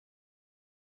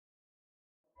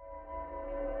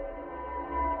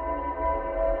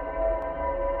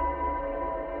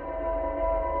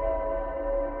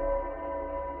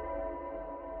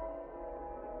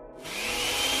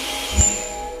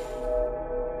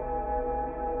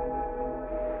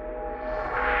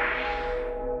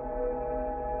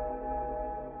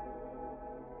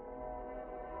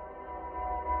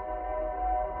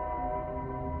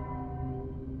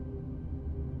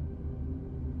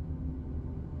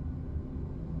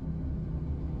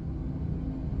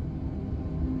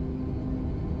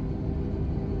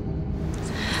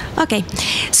Okay,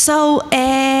 so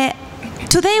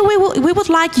today we would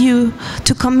like you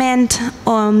to comment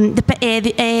on,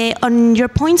 on your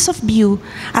points of view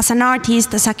as an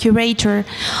artist, as a curator,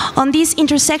 on these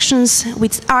intersections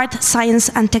with art, science,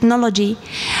 and technology,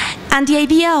 and the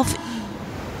idea of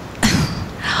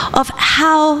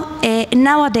how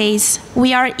nowadays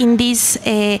we are in this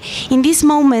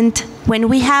moment when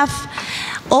we have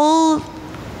all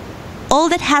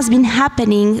that has been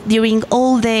happening during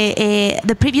all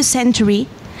the previous century,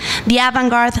 the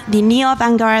avant-garde, the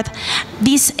neo-avant-garde,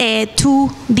 these two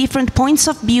different points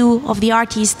of view of the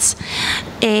artists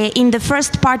in the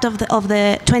first part of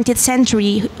the 20th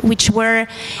century, which were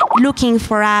looking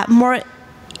for a more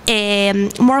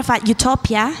of a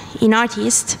utopia in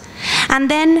artists, and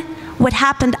then what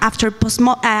happened after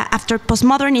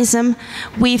postmodernism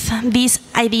with this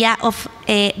idea of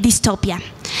dystopia.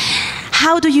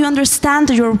 How do you understand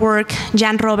your work,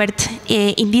 Jan Robert,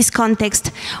 in this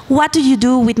context? What do you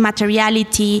do with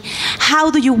materiality?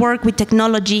 How do you work with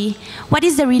technology? What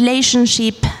is the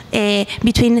relationship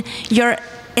between your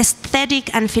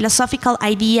aesthetic and philosophical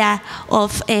idea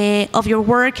of your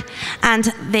work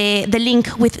and the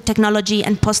link with technology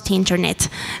and post-internet?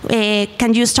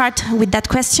 Can you start with that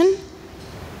question?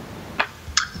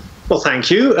 Well,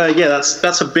 thank you. Yeah,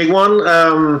 that's a big one.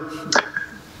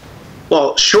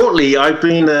 Well, shortly, I've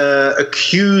been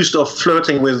accused of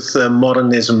flirting with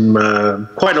modernism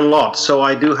quite a lot. So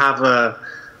I do have a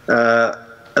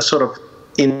sort of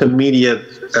intermediate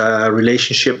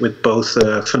relationship with both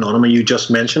phenomena you just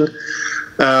mentioned.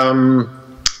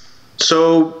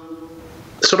 So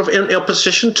sort of in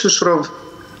opposition to sort of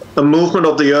a movement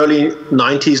of the early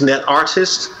 90s net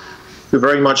artists, who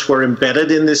very much were embedded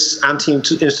in this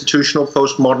anti-institutional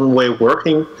postmodern way of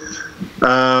working,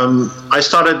 I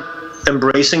started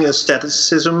embracing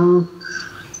aestheticism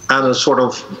and a sort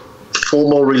of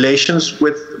formal relations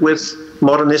with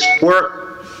modernist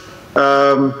work.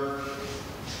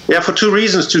 Yeah, for two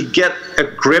reasons: to get a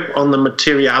grip on the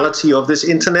materiality of this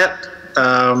internet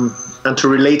and to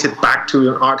relate it back to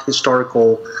an art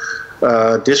historical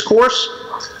discourse,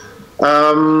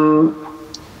 and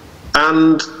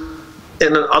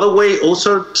in another way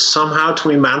also somehow to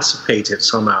emancipate it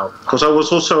somehow, because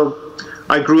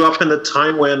I grew up in a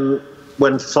time when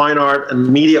fine art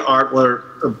and media art were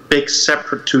a big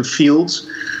separate two fields,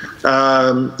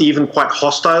 even quite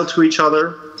hostile to each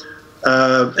other,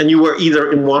 and you were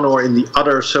either in one or in the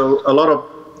other. So a lot of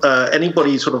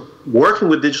anybody sort of working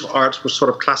with digital arts was sort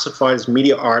of classified as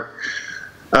media art,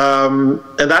 and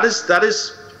that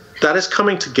is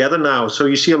coming together now. So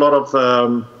you see a lot of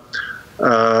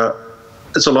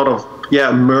it's a lot of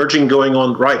merging going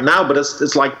on right now, but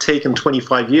it's like taken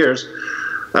 25 years.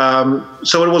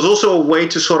 So it was also a way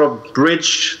to sort of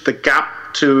bridge the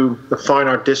gap to the fine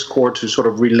art discourse, to sort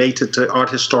of relate it to art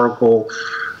historical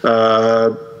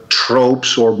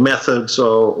tropes or methods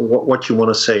or what you want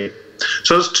to say.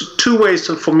 So there's two ways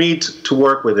for me to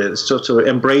work with it. It's just to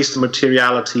embrace the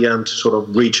materiality and to sort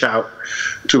of reach out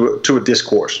to a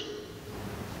discourse.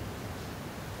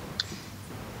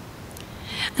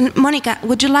 And Mónica,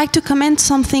 would you like to comment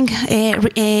something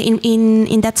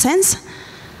in that sense?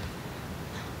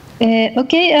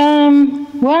 Okay.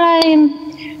 Well,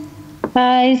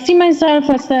 I see myself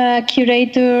as a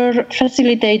curator,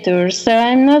 facilitator. So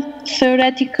I'm not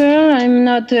theoretical. I'm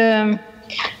not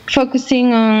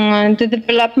focusing on the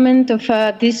development of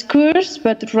a discourse,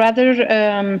 but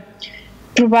rather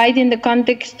providing the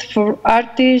context for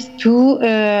artists to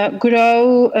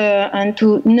grow and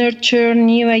to nurture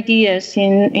new ideas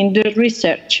in their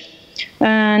research.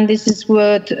 And this is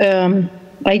what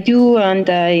I do, and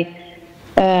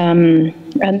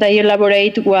I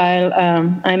elaborate while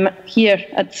I'm here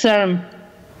at CERN.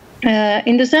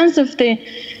 In the sense of the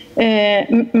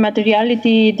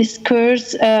materiality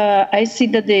discourse, I see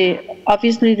that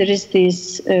obviously there is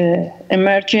this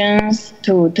emergence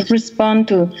to respond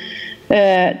to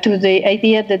the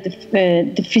idea that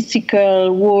the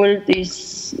physical world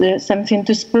is something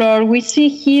to explore. We see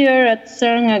here at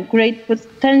CERN a great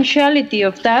potentiality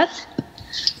of that.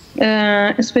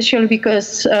 Especially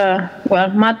because,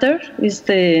 matter is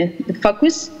the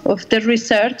focus of the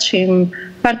research in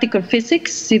particle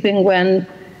physics, even when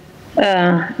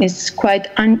it's quite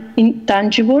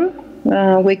intangible.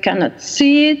 We cannot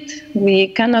see it, we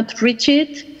cannot reach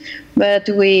it, but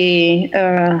we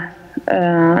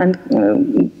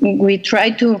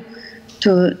try to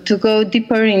go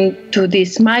deeper into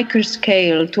this micro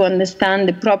scale to understand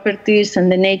the properties and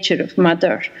the nature of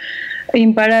matter.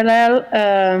 In parallel,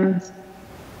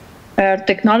 our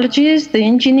technologists, the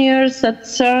engineers at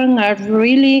CERN are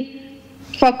really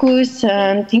focus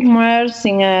and immerse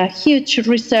in a huge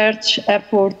research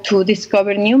effort to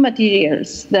discover new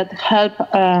materials that help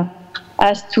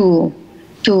us to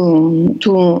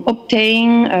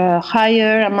obtain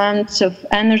higher amounts of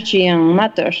energy and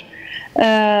matter.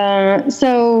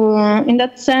 So in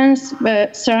that sense,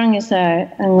 CERN is an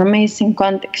amazing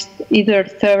context, either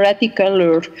theoretical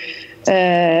or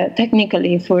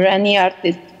technically, for any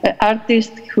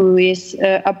artist who is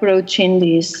approaching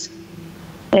this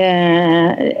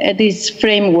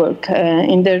framework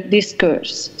in their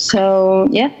discourse. So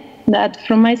yeah, that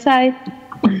from my side.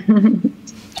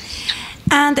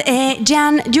 And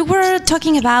Jan, you were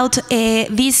talking about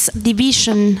this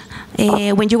division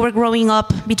when you were growing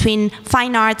up between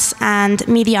fine arts and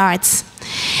media arts.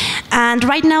 And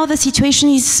right now the situation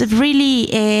is really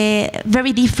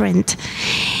very different.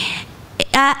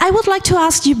 I would like to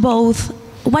ask you both,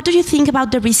 what do you think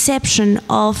about the reception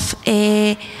of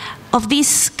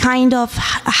this kind of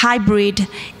hybrid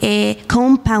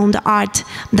compound art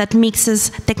that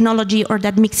mixes technology or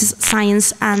that mixes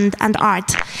science and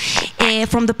art?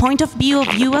 From the point of view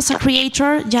of you as a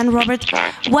creator, Jan, Robert,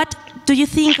 what do you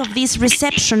think of this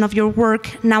reception of your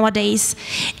work nowadays?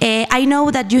 I know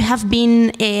that you have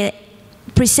been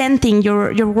presenting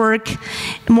your work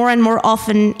more and more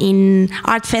often in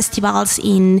art festivals,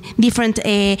 in different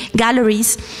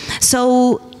galleries,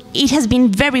 so it has been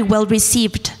very well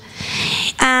received.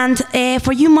 And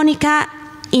for you, Mónica,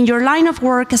 in your line of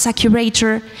work as a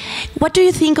curator, what do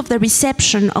you think of the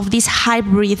reception of these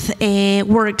hybrid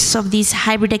works, of these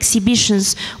hybrid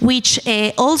exhibitions, which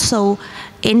also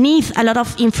need a lot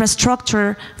of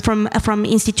infrastructure from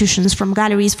institutions, from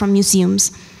galleries, from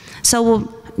museums? So,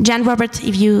 Jan, Robert,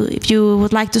 if you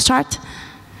would like to start.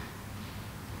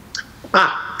 I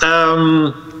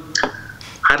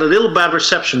had a little bad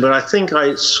reception, but I think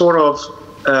I sort of,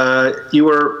 you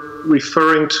were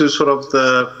referring to sort of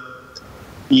the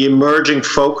emerging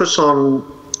focus on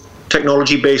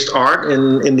technology-based art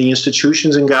in the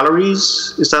institutions and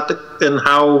galleries. Is that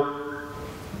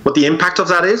what the impact of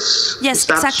that is? Yes,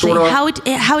 exactly. Sort of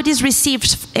how it is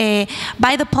received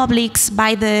by the publics,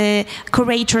 by the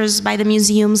curators, by the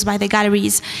museums, by the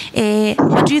galleries.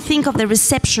 What do you think of the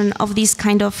reception of this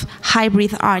kind of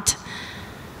hybrid art?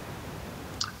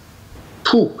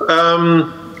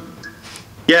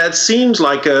 Yeah, it seems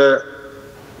like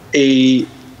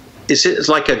it's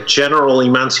like a general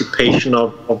emancipation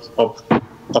of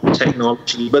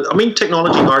technology. But I mean,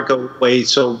 technology and art go way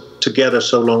together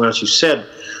so long, as you said.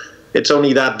 It's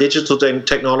only that digital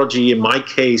technology, in my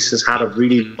case, has had a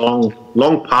really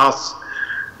long path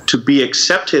to be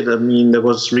accepted. I mean, there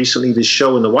was recently this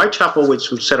show in the Whitechapel, which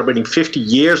was celebrating 50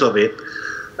 years of it.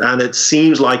 And it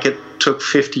seems like it took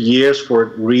 50 years for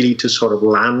it really to sort of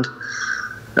land.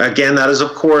 Again, that is,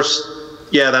 of course,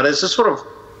 yeah, that is a sort of,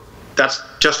 that's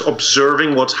just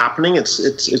observing what's happening.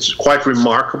 It's quite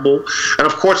remarkable. And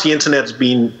of course, the internet's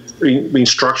been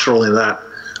structural in that.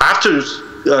 I have to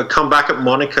come back at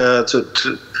Mónica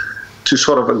to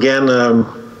sort of, again,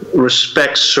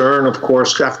 respect CERN, of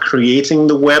course, creating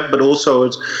the web, but also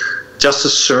it's just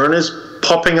as CERN is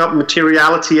popping up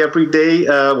materiality every day.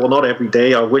 Well, not every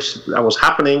day. I wish that was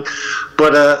happening,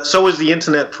 but so is the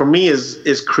internet. For me,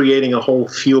 is creating a whole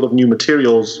field of new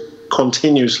materials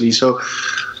continuously. So,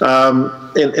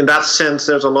 in that sense,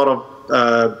 there's a lot of.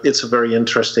 It's a very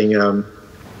interesting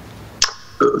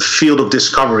field of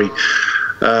discovery.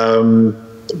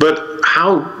 But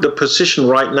how the position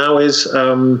right now is,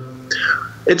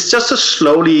 it's just a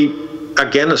slowly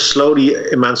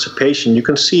emancipation. You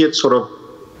can see it sort of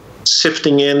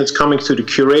sifting in, it's coming to the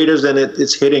curators, and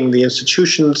it's hitting the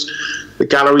institutions, the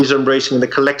galleries are embracing, and the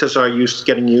collectors are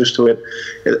getting used to it.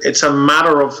 It's a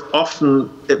matter of often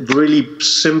really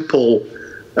simple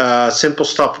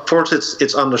stuff. First,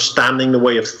 it's understanding the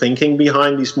way of thinking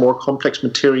behind these more complex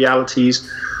materialities.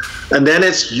 And then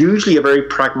it's usually a very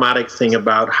pragmatic thing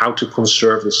about how to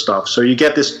conserve the stuff. So you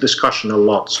get this discussion a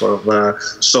lot, sort of,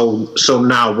 so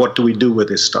now what do we do with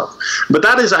this stuff? But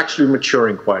that is actually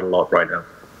maturing quite a lot right now.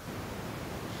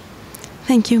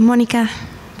 Thank you, Mónica.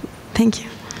 Thank you.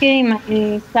 Okay,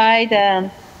 my side.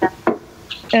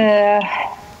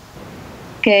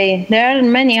 Okay, there are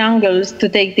many angles to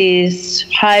take this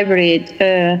hybrid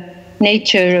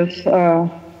nature of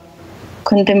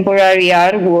contemporary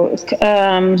artwork.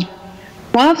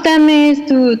 One of them is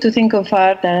to think of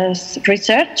art as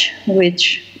research,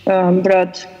 which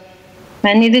brought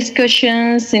many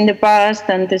discussions in the past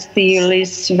and still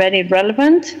is very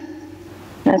relevant.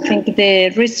 I think the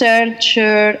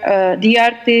researcher, the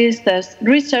artist as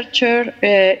researcher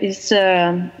is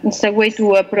a way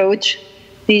to approach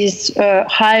this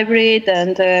hybrid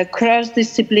and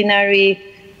cross-disciplinary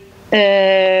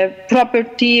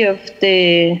property of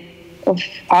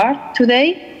art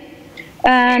today.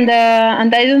 And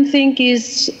I don't think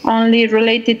it's only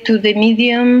related to the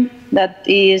medium, that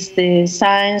is the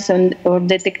science or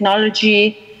the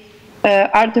technology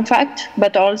artifact,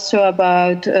 but also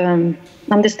about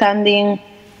understanding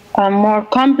a more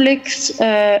complex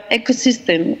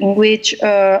ecosystem in which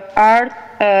art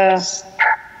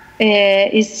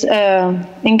is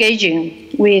engaging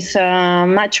with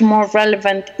much more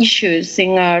relevant issues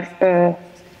in our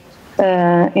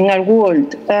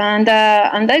world, and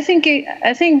I think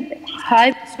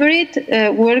hybrid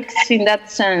works in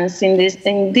that sense, in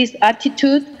this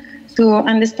attitude to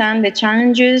understand the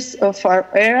challenges of our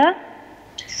era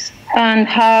and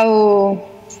how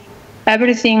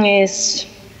everything is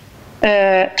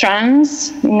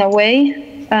trans in a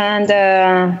way, and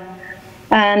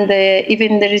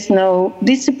even there is no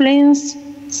disciplines.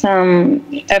 Some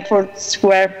efforts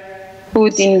were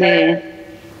put in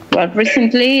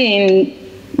recently in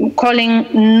calling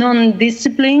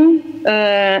non-discipline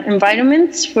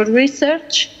environments for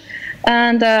research,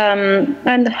 and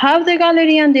how the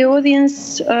gallery and the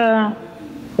audience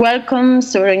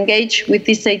welcomes or engage with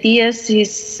these ideas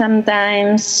is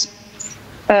sometimes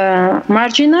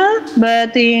marginal,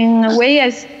 but in a way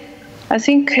I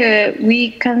think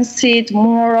we can see it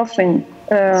more often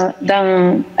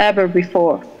than ever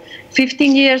before.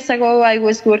 15 years ago, I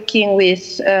was working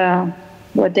with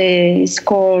what is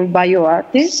called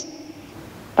bioartists,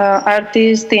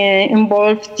 artists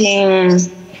involved in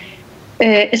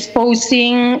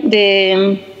exposing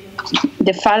the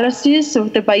fallacies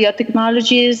of the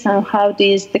biotechnologies and how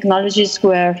these technologies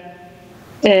were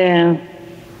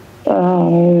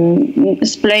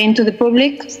explained to the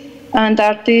public. And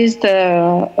artists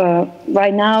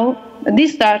right now,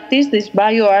 these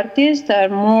bioartists are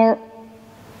more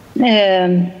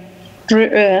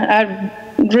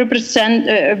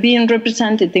being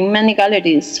represented in many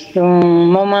galleries,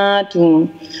 from MoMA to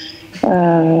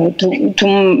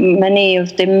many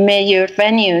of the major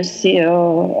venues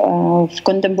of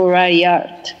contemporary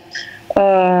art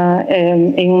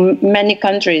in many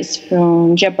countries,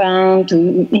 from Japan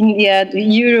to India to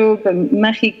Europe and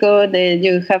Mexico.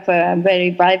 You have a very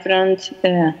vibrant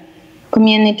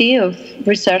community of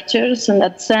researchers in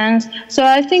that sense. So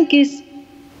I think it's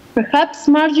perhaps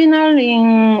marginal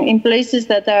in places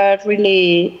that are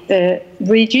really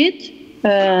rigid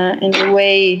in the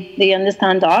way they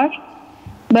understand art,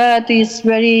 but it's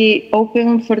very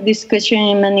open for discussion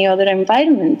in many other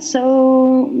environments.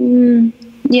 So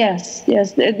yes,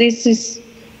 this is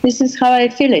how I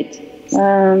feel it.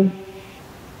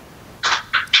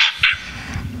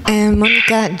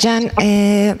 Mónica, Jan,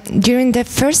 during the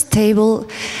first table,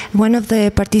 one of the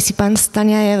participants,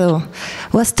 Tania Edo,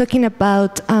 was talking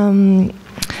about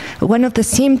one of the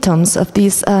symptoms of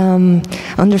this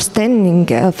understanding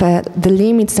of the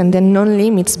limits and the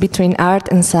non-limits between art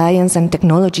and science and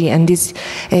technology, and these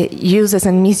uses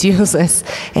and misuses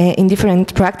in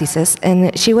different practices.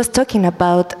 And she was talking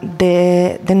about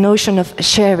the notion of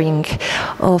sharing,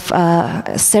 of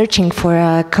searching for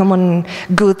a common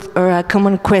good or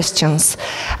common questions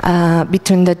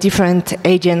between the different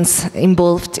agents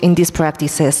involved in these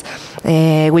practices.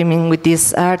 Women with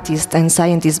these artists and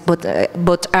scientists, both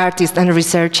artists and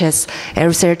researchers,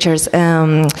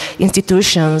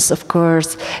 institutions, of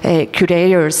course,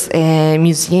 curators,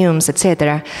 museums,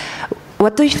 etc.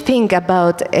 What do you think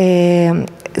about,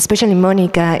 especially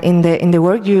Mónica, in the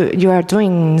work you are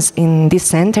doing in this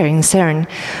center in CERN?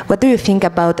 What do you think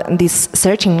about this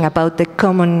searching about the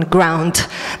common ground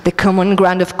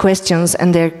of questions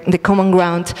and the common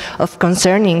ground of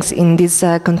concernings in this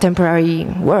contemporary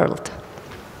world?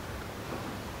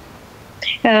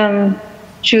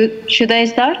 Should I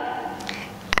start?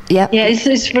 Yeah. Yeah,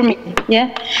 it's for me.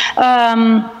 Yeah.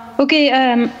 Okay.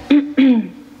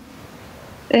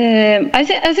 I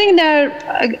think there are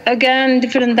again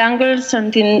different angles,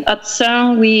 and at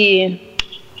CERN we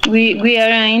are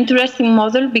an interesting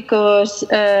model because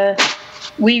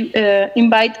we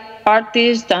invite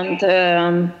artists and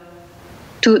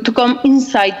to come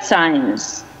inside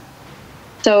science.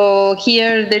 So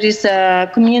here there is a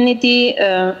community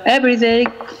every day.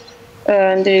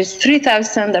 There is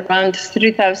around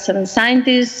 3,000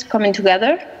 scientists coming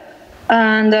together,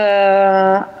 and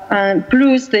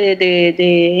plus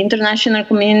the international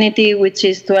community, which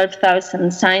is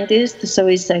 12,000 scientists. So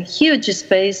it's a huge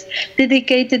space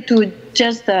dedicated to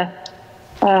just a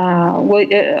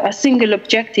single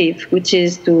objective, which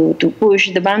is to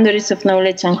push the boundaries of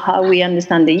knowledge and how we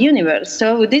understand the universe.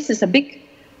 So this is a big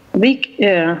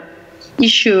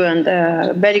issue and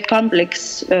very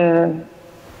complex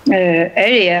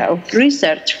area of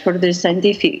research for the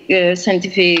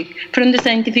from the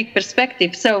scientific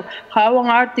perspective. So how an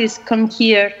artist come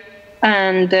here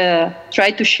and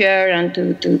try to share and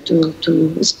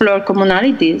to explore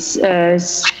commonalities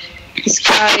is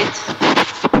quite,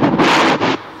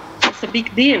 it's a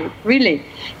big deal, really.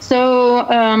 So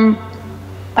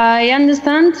I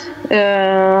understand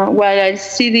while I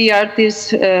see the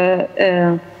artists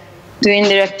doing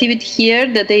their activity here,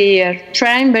 that they are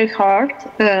trying very hard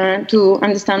to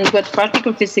understand what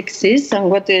particle physics is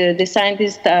and what the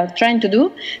scientists are trying to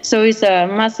do. So it's a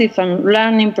massive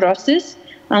learning process.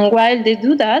 And while they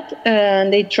do that,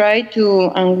 they try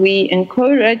to, and we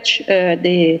encourage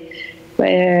them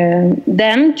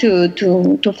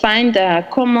to find a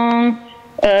common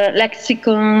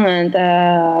lexicon and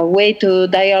a way to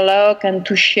dialogue and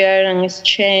to share and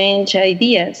exchange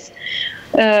ideas.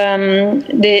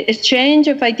 The exchange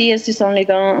of ideas is only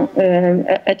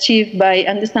achieved by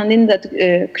understanding that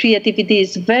creativity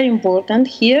is very important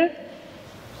here,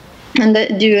 and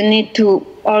that you need to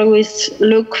always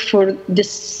look for the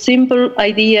simple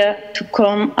idea to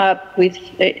come up with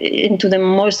into the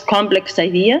most complex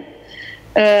idea.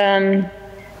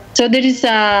 So there is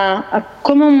a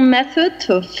common method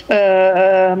of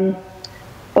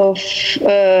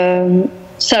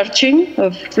searching,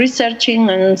 of researching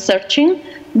and searching,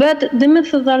 but the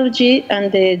methodology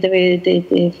and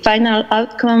the final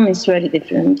outcome is very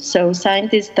different. So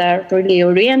scientists are really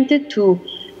oriented to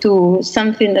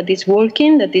something that is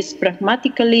working, that is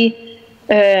pragmatically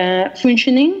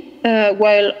functioning,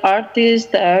 while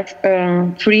artists are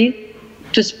free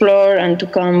to explore and to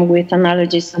come with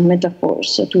analogies and metaphors,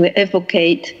 so to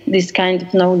evocate this kind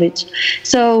of knowledge.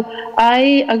 So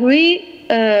I agree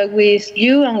with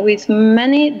you and with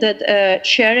many that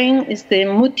sharing is the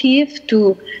motive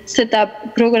to set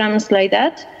up programs like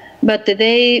that, but the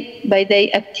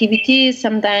day-by-day activity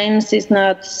sometimes is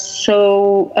not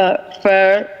so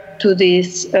fair to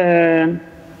this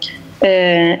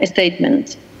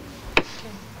statement.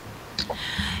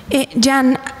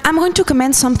 Jan, I'm going to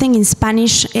comment something in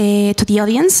Spanish to the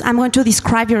audience. I'm going to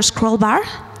describe your scroll bar,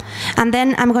 and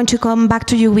then I'm going to come back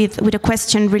to you with a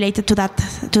question related to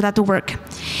that work.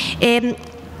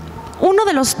 Uno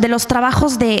de los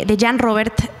trabajos de Jan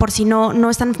Robert, por si no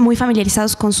están muy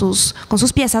familiarizados con sus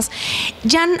piezas,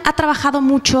 Jan ha trabajado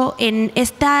mucho en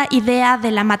esta idea de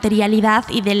la materialidad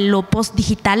y de lo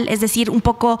post-digital, es decir, un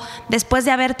poco después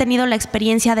de haber tenido la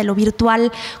experiencia de lo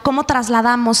virtual, cómo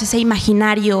trasladamos ese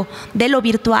imaginario de lo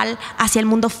virtual hacia el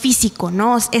mundo físico,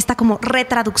 ¿no? Esta como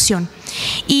retraducción.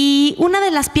 Y una de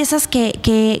las piezas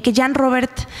que Jan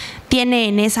Robert tiene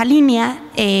en esa línea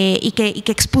y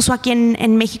que expuso aquí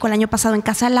en México el año pasado en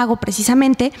Casa del Lago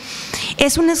precisamente,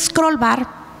 es un scroll bar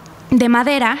de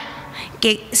madera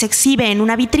que se exhibe en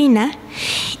una vitrina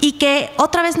y que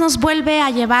otra vez nos vuelve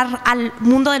a llevar al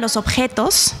mundo de los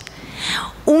objetos,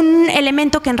 un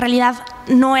elemento que en realidad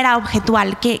no era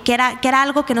objetual, que era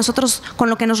algo que nosotros con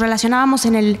lo que nos relacionábamos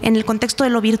en el contexto de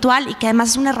lo virtual y que además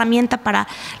es una herramienta para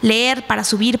leer, para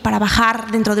subir, para bajar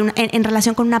dentro de en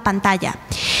relación con una pantalla.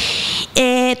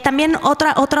 También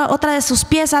otra de sus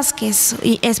piezas que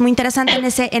es muy interesante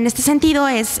en este sentido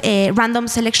es Random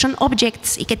Selection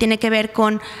Objects, y que tiene que ver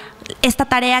con esta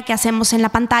tarea que hacemos en la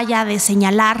pantalla de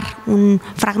señalar un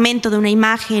fragmento de una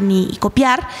imagen y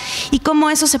copiar, y cómo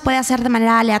eso se puede hacer de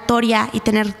manera aleatoria y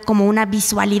tener como una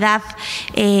visualidad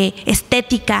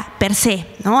estética per se,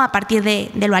 ¿no? A partir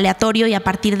de lo aleatorio y a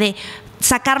partir de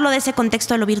sacarlo de ese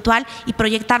contexto de lo virtual y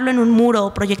proyectarlo en un muro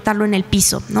o proyectarlo en el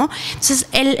piso, ¿no? Entonces,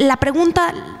 la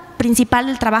pregunta principal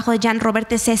del trabajo de Jan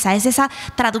Robert es esa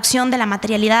traducción de la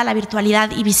materialidad a la virtualidad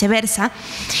y viceversa.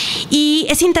 Y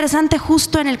es interesante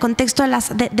justo en el contexto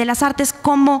de las artes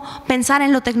cómo pensar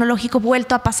en lo tecnológico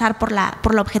vuelto a pasar por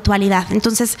la objetualidad.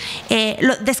 Entonces,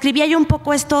 describía yo un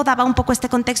poco esto, daba un poco este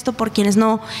contexto por quienes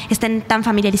no estén tan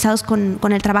familiarizados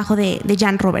con el trabajo de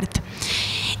Jan Robert.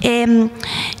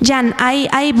 Jan,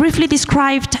 I briefly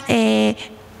described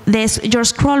your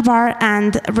scroll bar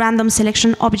and random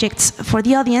selection objects for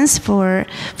the audience, for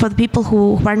the people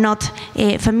who are not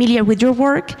familiar with your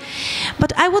work.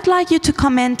 But I would like you to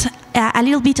comment a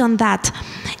little bit on that.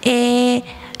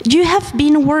 You have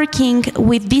been working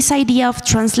with this idea of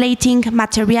translating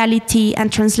materiality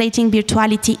and translating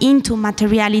virtuality into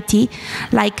materiality,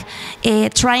 like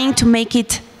trying to make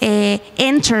it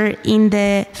enter in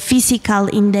the physical,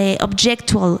 in the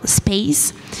objectual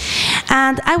space.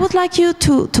 And I would like you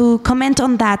to comment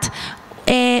on that.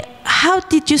 How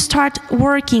did you start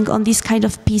working on these kind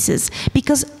of pieces?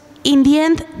 Because in the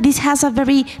end, this has a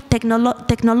very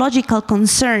technological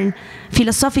concern,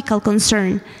 philosophical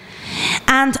concern.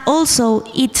 And also,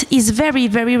 it is very,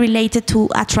 very related to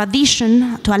a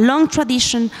tradition, to a long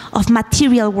tradition of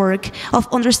material work, of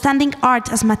understanding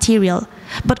art as material,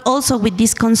 but also with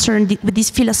this concern, with this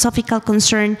philosophical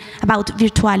concern about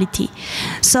virtuality.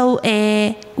 So,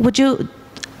 would you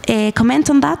comment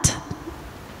on that?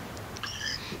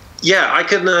 Yeah, I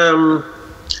can.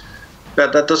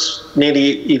 That does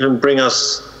nearly even bring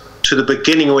us to the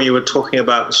beginning when you were talking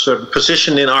about a certain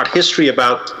position in art history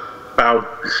about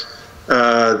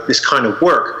this kind of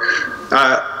work.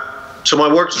 So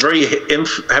my work is very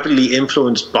heavily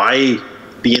influenced by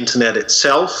the internet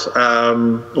itself,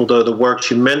 although the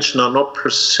works you mentioned are not per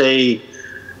se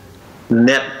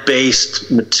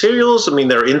net-based materials. I mean,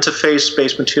 they're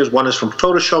interface-based materials. One is from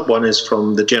Photoshop, one is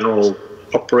from the general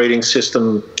operating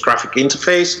system graphic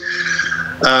interface.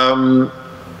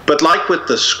 But like with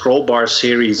the scroll bar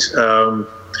series, the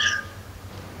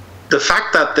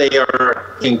fact that they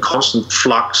are in constant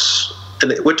flux,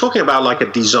 and we're talking about like a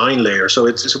design layer, so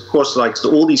it's of course like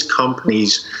all these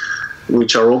companies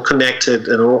which are all connected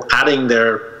and all adding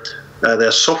their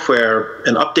software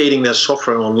and updating their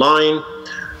software online.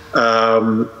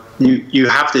 You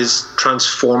have this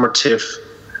transformative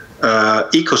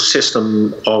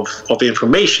ecosystem of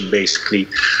information, basically,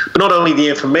 but not only the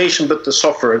information but the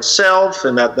software itself,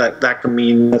 and that can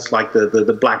mean that's like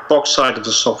the black box side of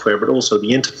the software, but also the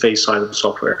interface side of the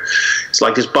software. It's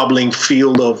like this bubbling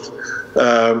field of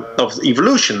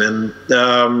evolution, and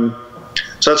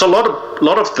so it's a lot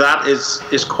of that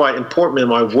is quite important in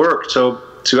my work. So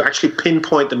to actually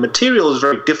pinpoint the material is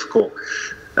very difficult.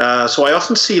 So I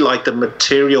often see like the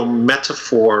material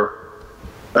metaphor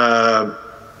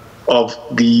of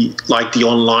the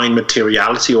online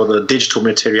materiality or the digital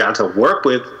materiality I work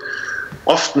with.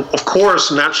 Often, of course,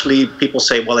 naturally people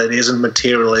say, well, it isn't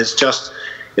material, it's just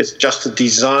a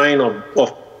design of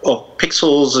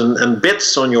pixels and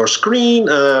bits on your screen.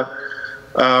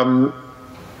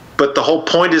 But the whole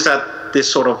point is that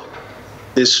this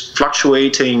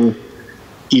fluctuating,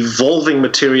 evolving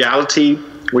materiality,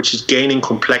 which is gaining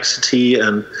complexity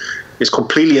and is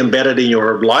completely embedded in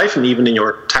your life and even in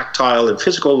your tactile and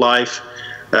physical life,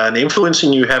 and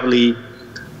influencing you heavily,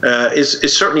 is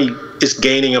certainly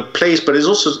gaining a place. But it's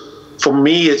also, for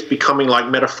me, it's becoming like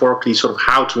metaphorically sort of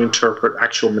how to interpret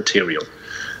actual material.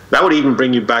 That would even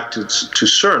bring you back to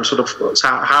CERN. Sort of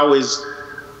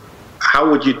how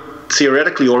would you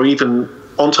theoretically or even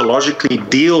ontologically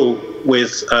deal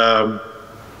with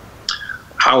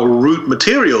our root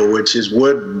material, which is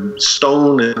wood, and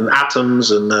stone, and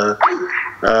atoms, and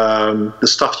the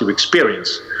stuff you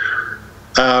experience.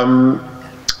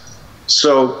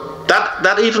 So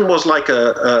that even was like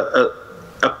a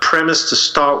premise to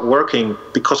start working,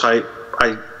 because I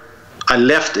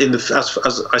left as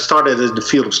I started in the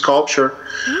field of sculpture,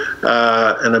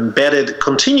 and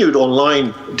continued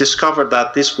online, discovered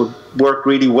that this would work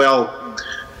really well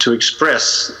to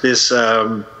express this.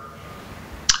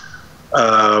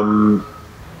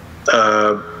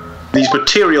 These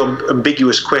material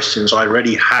ambiguous questions I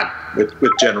already had with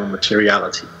general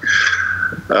materiality.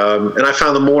 And I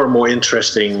found them more and more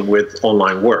interesting with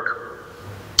online work.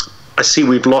 I see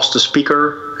we've lost a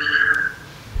speaker.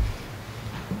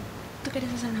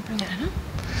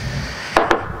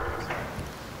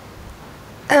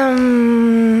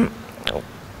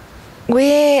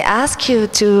 We ask you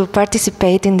to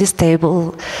participate in this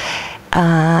table,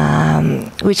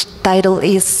 which title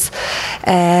is,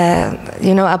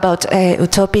 about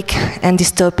utopic and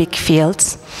dystopic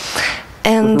fields.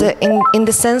 And in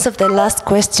the sense of the last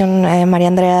question Maria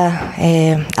Andrea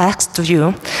asked to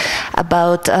you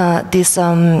about this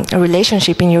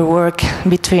relationship in your work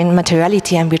between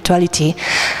materiality and virtuality,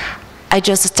 I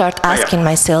just start asking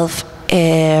myself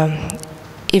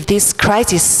if this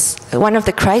crisis, one of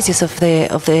the crises of the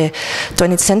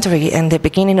 20th century and the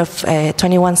beginning of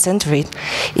 21st century,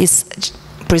 is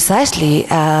precisely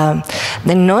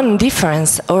the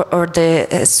non-difference or the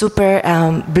super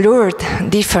blurred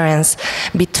difference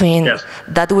between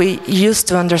that we used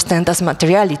to understand as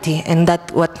materiality and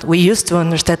that what we used to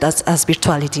understand as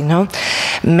virtuality. No,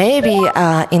 maybe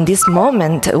in this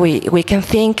moment we can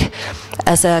think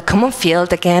as a common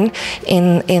field again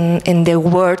in the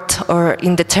word or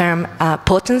in the term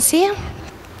potency.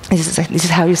 This is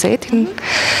how you say it.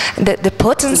 The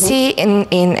potency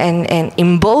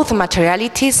in both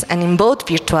materialities and in both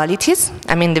virtualities.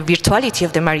 I mean, the virtuality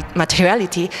of the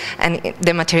materiality and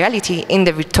the materiality in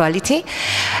the virtuality.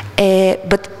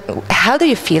 But how do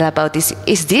you feel about this?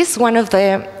 Is this one of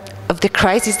the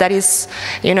crises that is,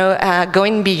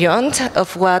 going beyond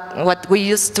of what we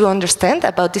used to understand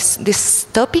about this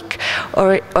topic,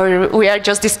 or we are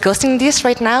just discussing this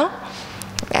right now?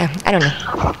 I don't know.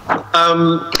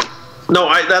 No,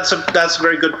 that's a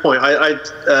very good point. I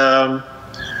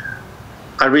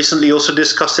recently also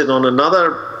discussed it on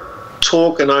another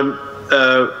talk, and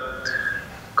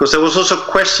because there was also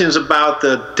questions about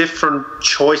the different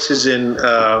choices in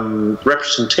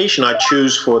representation I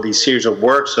choose for these series of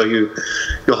work. So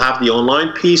you'll have the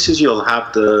online pieces, you'll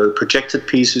have the projected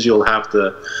pieces, you'll have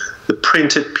the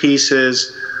printed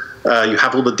pieces. You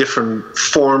have all the different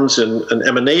forms and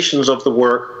emanations of the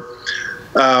work.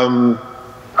 And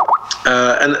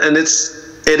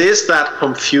it is that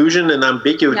confusion and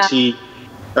ambiguity,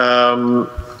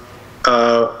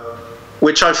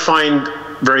 which I find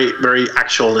very, very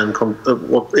actual and,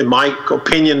 in my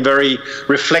opinion, very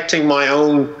reflecting my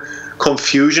own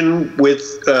confusion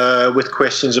with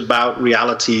questions about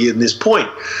reality in this point.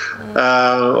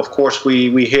 Of course,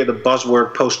 we hear the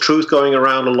buzzword post-truth going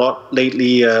around a lot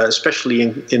lately, especially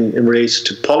in relation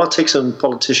to politics and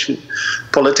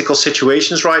political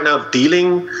situations right now,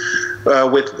 dealing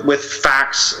with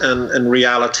facts and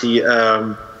reality.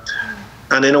 And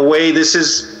in a way, it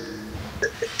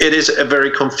is a very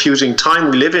confusing time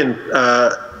we live in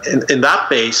that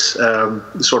base,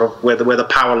 sort of where the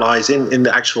power lies in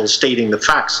the actual stating the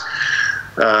facts.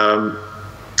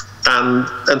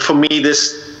 And for me,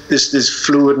 this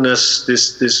fluidness,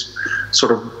 this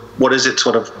sort of, what is it,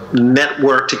 sort of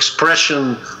networked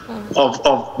expression of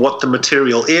what the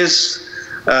material is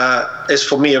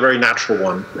for me a very natural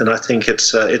one, and I think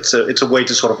it's a way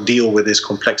to sort of deal with this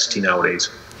complexity nowadays.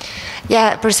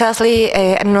 Yeah, precisely.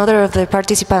 Another of the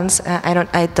participants,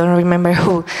 I don't remember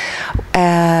who.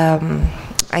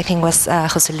 I think was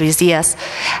José Luis Díaz,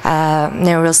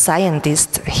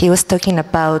 neuroscientist. He was talking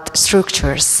about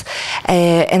structures,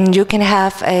 and you can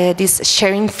have these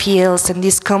sharing fields and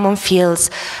these common fields,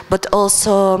 but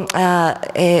also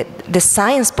the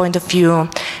science point of view,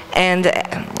 and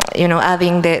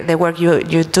adding the work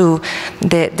you do,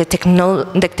 the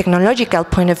technological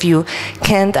point of view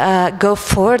can go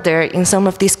further in some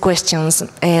of these questions.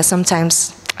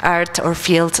 Sometimes art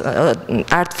field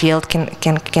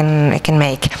can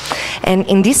make, and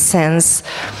in this sense,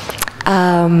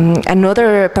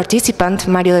 another participant,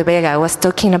 Mario de Vega, was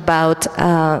talking about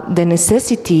the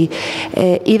necessity,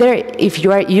 either if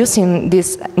you are using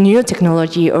this new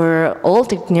technology or old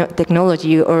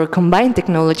technology or combined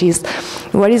technologies,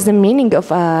 what is the meaning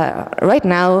of right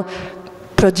now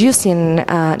producing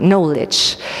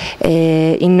knowledge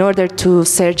in order to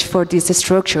search for these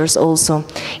structures also,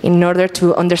 in order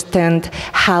to understand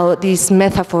how these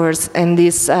metaphors and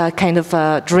these kind of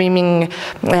dreaming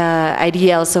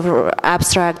ideals of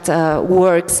abstract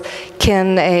works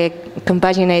can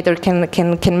compaginate or can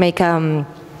make a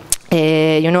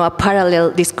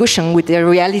parallel discussion with the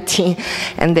reality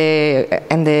and the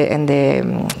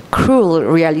cruel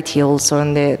reality also,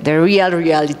 and the real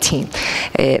reality.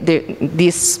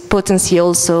 This potency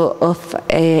also of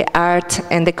art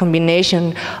and the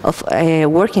combination of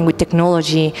working with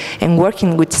technology and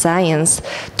working with science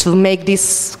to make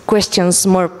these questions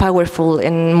more powerful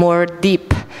and more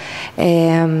deep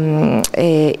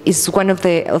is one of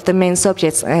the main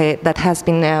subjects that has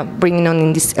been bringing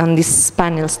on these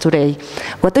panels today.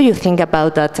 What do you think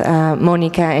about that,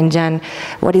 Mónica and Jan?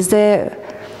 What is the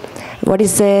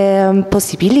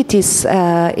possibilities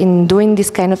in doing this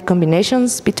kind of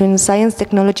combinations between science,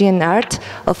 technology, and art,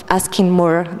 of asking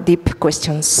more deep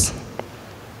questions?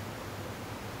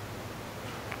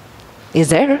 Is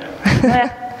there?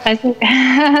 I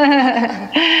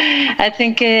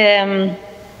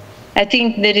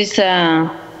think there is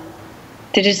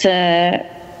a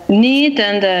need,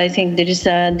 and I think there is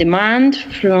a demand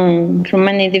from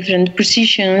many different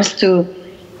positions to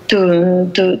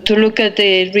look at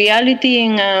the reality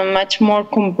in a much more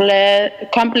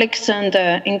complex and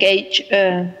engaged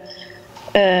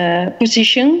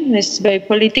position. It's very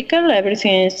political.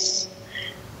 Everything is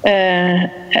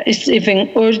even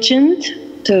urgent.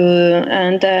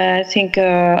 And I think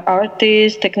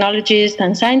artists, technologists,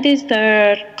 and scientists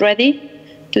are ready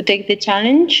to take the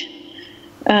challenge.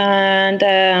 And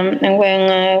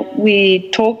when we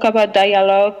talk about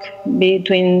dialogue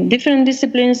between different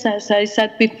disciplines, as I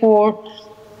said before,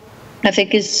 I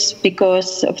think it's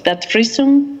because of that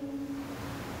reason,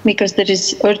 because there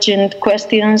is urgent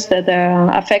questions that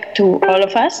affect to all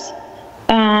of us,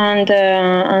 and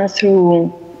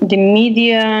through the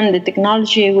media and the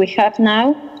technology we have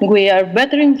now, we are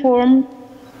better informed,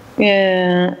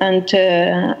 and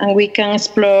we can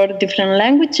explore different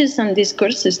languages and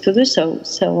discourses to do so.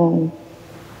 So,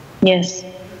 yes.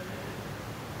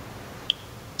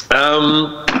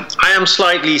 I am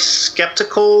slightly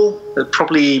skeptical,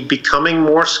 probably becoming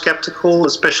more skeptical,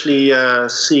 especially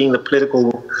seeing the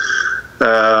political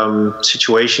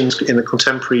situations in the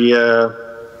contemporary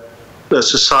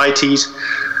societies,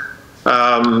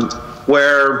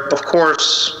 where, of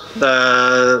course,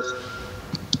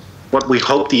 what we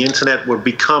hope the internet will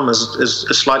become is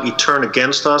slightly turned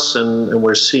against us, and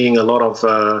we're seeing a lot of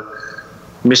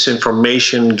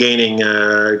misinformation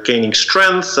gaining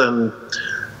strength, and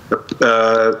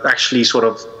actually sort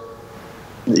of,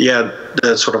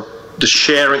 the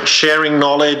sharing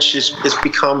knowledge is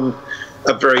become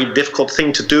a very difficult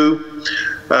thing to do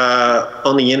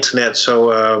on the internet.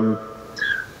 So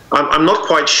I'm not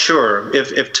quite sure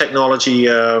if technology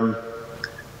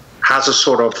has a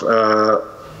sort of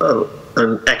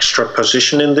an extra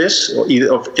position in this, or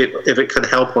if it can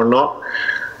help or not.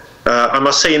 I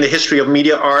must say, in the history of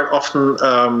media art, often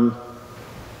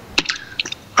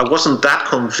I wasn't that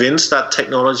convinced that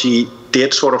technology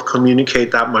did sort of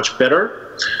communicate that much better.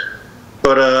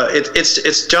 But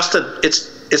it's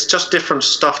just different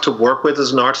stuff to work with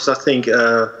as an artist. I think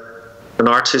an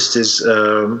artist is,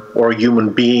 or a human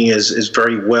being is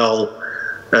very well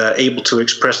able to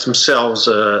express themselves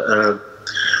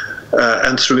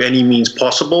and through any means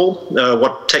possible.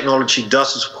 What technology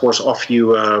does is, of course, offer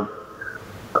you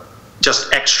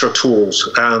just extra tools,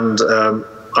 and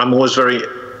I'm always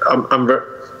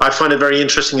I find it very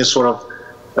interesting as sort of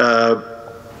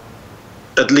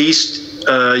at least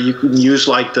you can use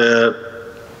like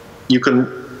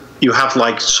you have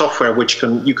like software which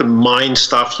you can mine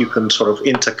stuff, you can sort of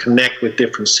interconnect with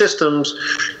different systems,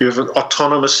 you have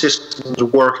autonomous systems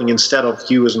working instead of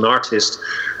you as an artist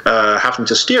having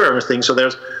to steer everything. So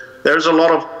there's a lot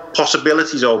of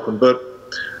possibilities open, but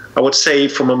I would say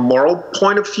from a moral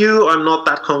point of view, I'm not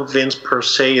that convinced per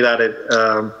se that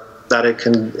it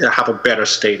can have a better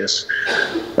status.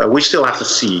 We still have to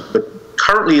see, but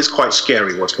currently it's quite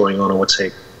scary what's going on, I would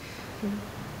say.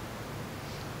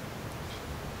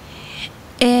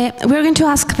 We're going to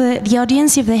ask the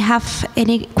audience if they have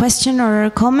any question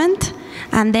or comment,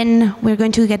 and then we're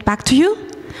going to get back to you.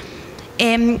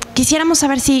 Quisiéramos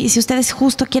saber si ustedes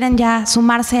justo quieren ya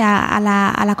sumarse a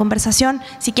la conversación,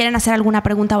 si quieren hacer alguna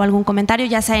pregunta o algún comentario,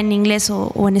 ya sea en inglés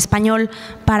o en español,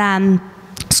 para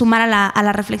sumar a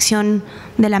la reflexión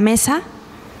de la mesa.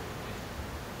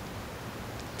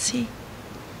 Sí.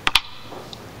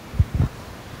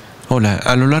 Hola,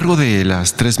 a lo largo de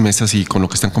las 3 mesas y con lo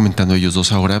que están comentando ellos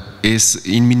dos ahora, es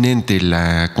inminente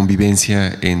la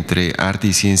convivencia entre arte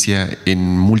y ciencia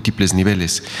en múltiples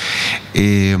niveles.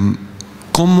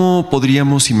 ¿Cómo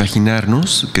podríamos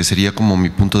imaginarnos, que sería como mi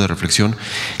punto de reflexión,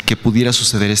 que pudiera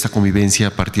suceder esta convivencia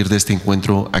a partir de este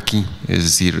encuentro aquí? Es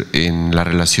decir, en la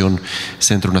relación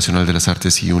Centro Nacional de las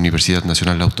Artes y Universidad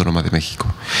Nacional Autónoma de México.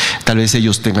 Tal vez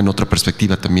ellos tengan otra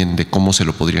perspectiva también de cómo se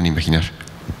lo podrían imaginar.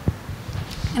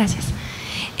 Gracias.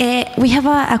 We have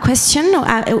a question.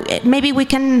 Maybe we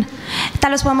can.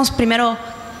 Tal vez podemos primero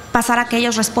pasar a que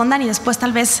ellos respondan y después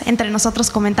tal vez entre nosotros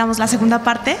comentamos la segunda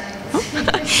parte. ¿No?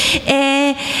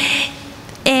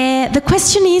 The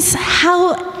question is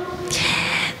how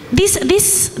these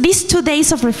 2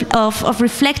 days of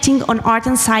reflecting on art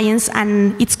and science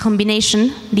and its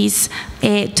combination, these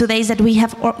 2 days that we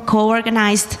have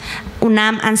co-organized,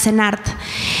 UNAM and CENART,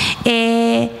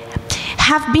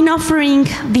 have been offering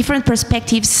different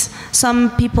perspectives.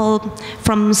 Some people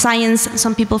from science,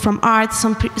 some people from art,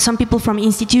 some people from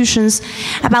institutions,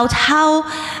 about how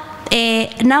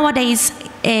nowadays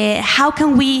how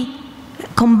can we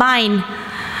combine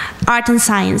art and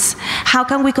science? How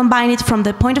can we combine it from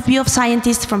the point of view of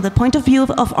scientists, from the point of view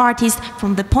of artists,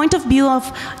 from the point of view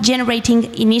of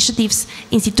generating initiatives,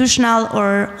 institutional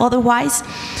or otherwise?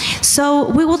 So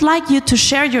we would like you to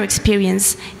share your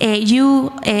experience.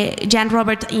 You, Jan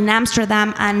Robert, in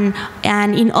Amsterdam and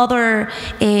in other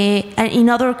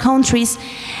countries.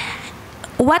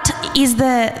 What is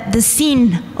the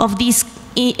scene of this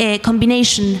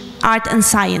combination, art and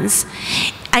science?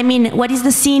 I mean, what is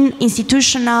the scene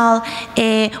institutional?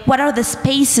 What are the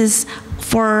spaces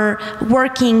for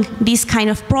working these kind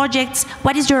of projects?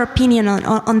 What is your opinion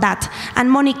on that? And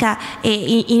Mónica,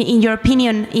 in your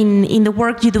opinion, in the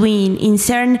work you do in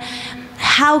CERN,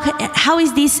 how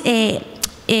is this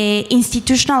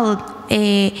institutional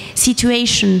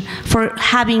situation for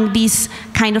having these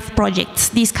kind of projects,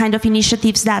 these kind of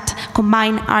initiatives that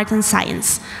combine art and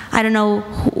science? I don't know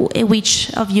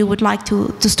which of you would like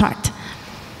to start.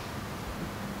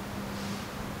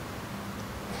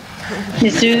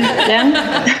 Is you done?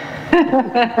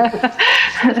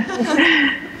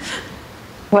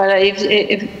 Well,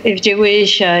 if you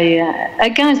wish, I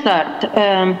can start.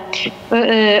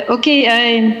 Okay,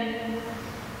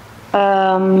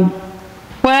 well,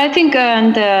 I think,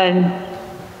 and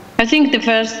I think the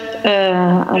first,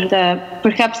 and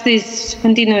perhaps this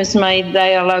continues my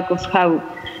dialogue of how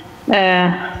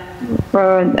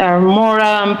our moral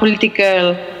and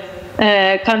political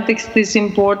context is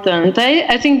important.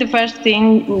 I think the first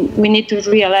thing we need to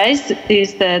realize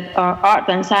is that art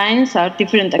and science are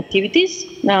different activities.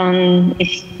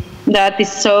 If that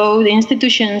is so, the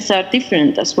institutions are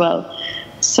different as well.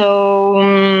 So,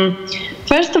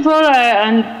 first of all,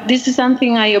 and this is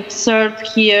something I observed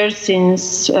here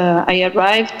since I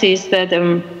arrived, is that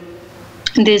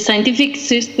the scientific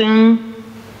system,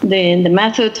 the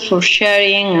method for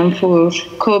sharing and for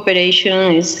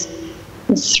cooperation is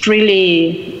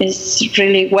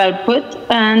really well put,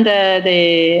 and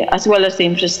as well as the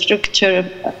infrastructure,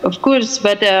 of course.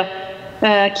 But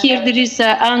here there is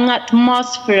an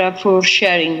atmosphere for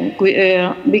sharing,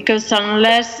 because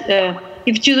unless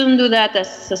if you don't do that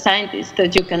as a scientist,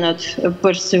 that you cannot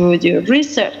pursue your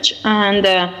research, and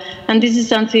this is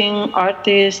something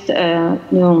artists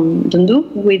don't do.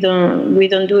 We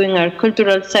don't do in our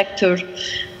cultural sector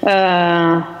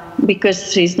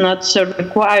because it's not so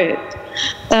required.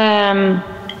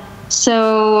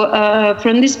 So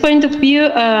from this point of view,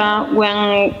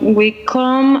 when we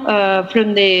come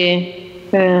from the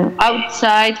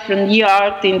outside, from the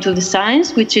art into the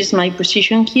science, which is my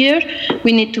position here,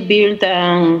 we need to build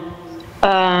an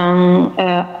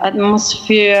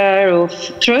atmosphere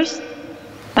of trust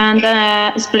and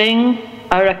explain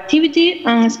our activity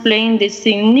and explain the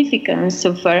significance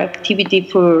of our activity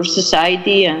for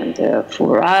society and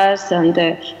for us and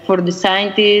for the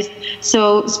scientists.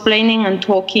 So explaining and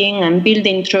talking and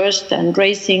building trust and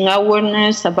raising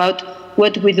awareness about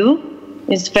what we do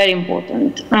is very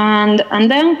important. And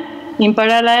then in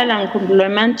parallel and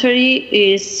complementary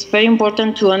is very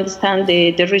important to understand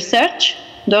the research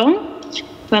done.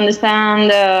 To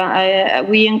understand,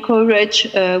 we encourage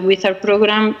with our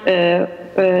program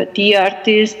the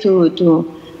artists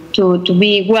to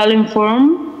be well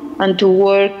informed and to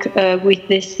work with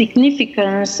the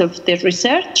significance of the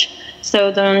research.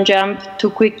 So don't jump too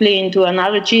quickly into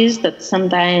analogies that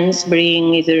sometimes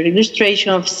bring either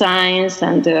illustration of science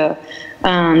and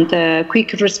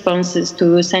quick responses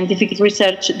to scientific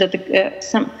research that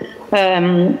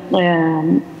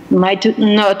might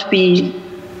not be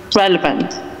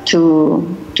relevant to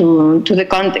the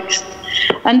context.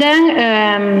 And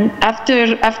then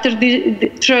after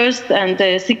the trust and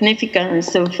the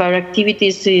significance of our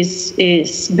activities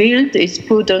is built, is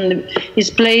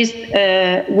placed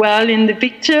well in the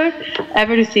picture,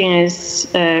 everything is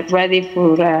ready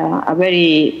for a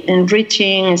very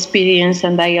enriching experience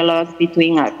and dialogue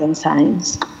between art and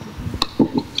science.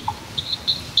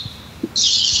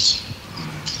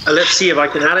 Let's see if I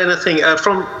can add anything.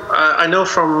 I know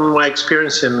from my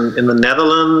experience in the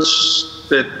Netherlands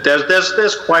that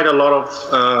there's quite a lot of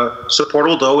support,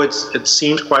 although it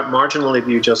seems quite marginal if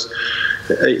you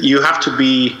have to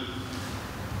be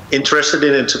interested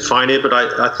in it to find it. But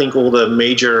I think all the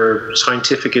major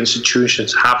scientific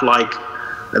institutions have like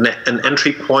an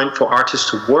entry point for artists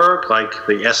to work, like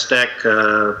the SDEC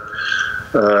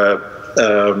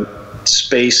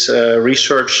Space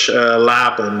Research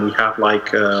Lab, and we have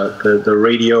like the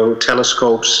radio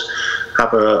telescopes,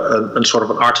 have a sort of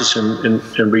an artist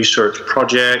in research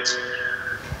project,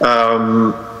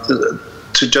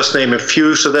 to just name a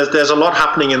few. So there's a lot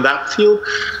happening in that field.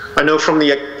 I know from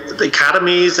the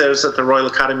academies, there's at the Royal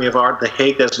Academy of Art, The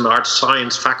Hague, there's an art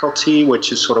science faculty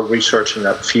which is sort of researching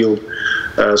that field.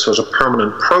 So it's a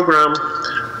permanent program.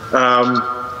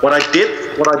 What I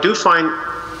do find,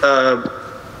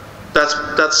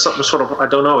 that's something sort of, I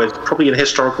don't know, it's probably a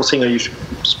historical thing, or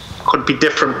could be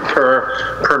different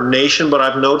per nation, but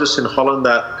I've noticed in Holland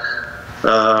that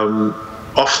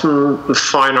often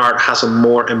fine art has a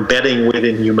more embedding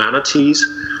within humanities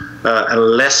and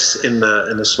less in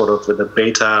the sort of the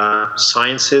beta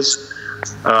sciences,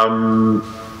 and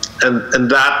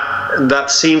that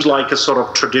seems like a sort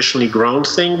of traditionally grown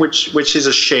thing, which is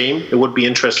a shame. It would be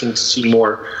interesting to see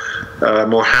more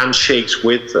handshakes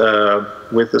with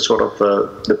the sort of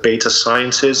the beta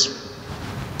sciences.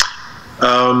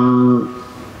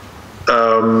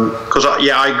 Because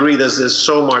I agree. There's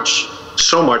so much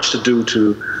to do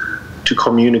to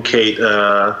communicate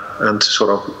and to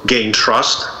sort of gain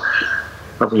trust.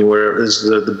 I mean, whereas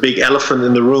the big elephant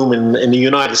in the room in the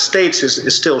United States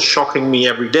is still shocking me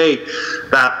every day,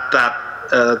 that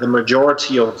the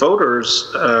majority of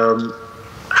voters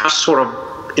have sort of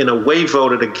in a way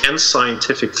voted against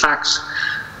scientific facts,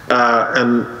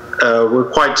 and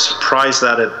we're quite surprised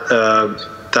that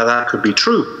that could be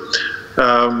true.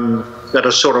 that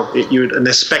are sort of an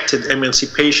expected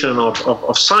emancipation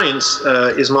of science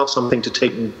is not something to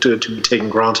be taken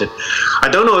granted. I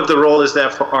don't know if the role is there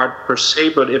for art per se,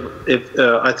 but if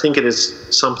I think it is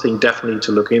something definitely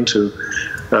to look into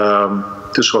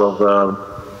to sort of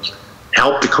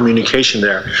help the communication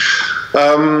there.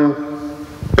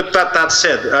 But that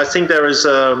said, I think there is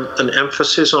an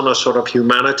emphasis on a sort of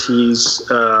humanities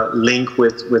link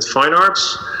with fine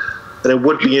arts. And it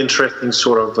would be interesting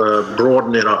sort of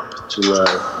broaden it up to,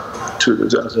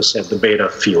 as I said, the beta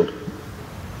field.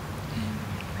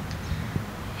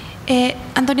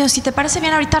 Antonio, si te parece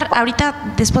bien,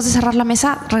 ahorita después de cerrar la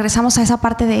mesa, regresamos a esa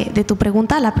parte de tu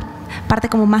pregunta, la parte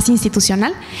como más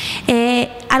institucional.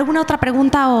 ¿Alguna otra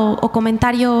pregunta o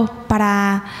comentario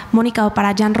para Mónica o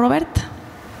para Jan Robert?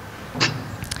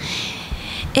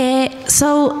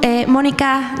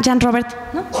 Mónica, Jan Robert,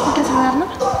 ¿no? ¿Quieres hablar, no?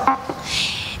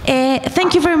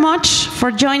 Thank you very much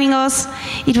for joining us.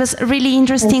 It was really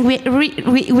interesting.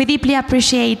 We deeply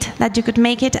appreciate that you could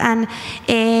make it, and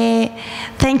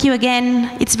thank you again.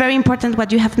 It's very important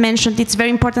what you have mentioned. It's very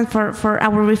important for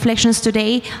our reflections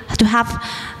today to have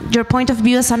your point of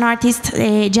view as an artist,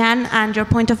 Jan, and your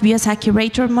point of view as a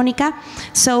curator, Mónica.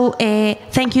 So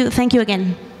thank you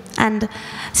again, and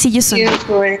see you soon. Thank you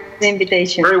for the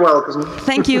invitation. Very welcome.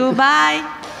 Thank you. Bye.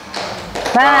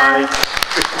 Bye.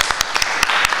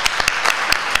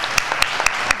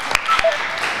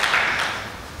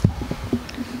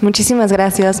 Muchísimas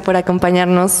gracias por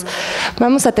acompañarnos.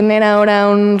 Vamos a tener ahora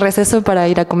un receso para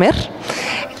ir a comer.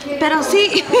 Pero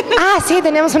sí. Ah, sí,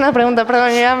 teníamos una pregunta,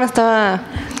 perdón, ya me estaba...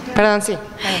 Perdón, sí.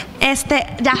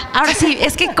 Ya, ahora sí,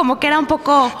 es que como que era un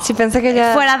poco sí, pensé que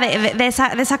ya... fuera de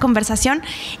esa conversación.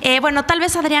 Bueno, tal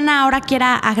vez Adriana ahora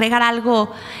quiera agregar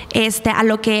algo a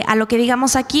lo que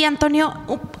digamos aquí. Antonio,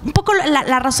 un poco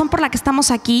la razón por la que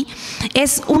estamos aquí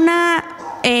es una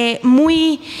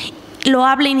muy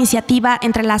loable iniciativa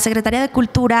entre la Secretaría de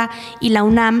Cultura y la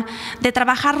UNAM de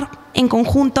trabajar en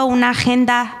conjunto una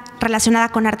agenda relacionada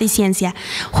con arte y ciencia,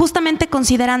 justamente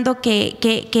considerando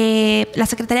que la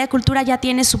Secretaría de Cultura ya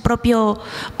tiene su propio,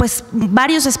 pues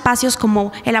varios espacios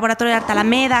como el Laboratorio de Arte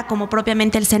Alameda, como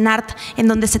propiamente el CENART, en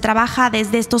donde se trabaja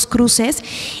desde estos cruces,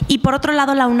 y por otro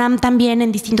lado la UNAM también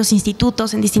en distintos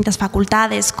institutos, en distintas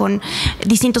facultades, con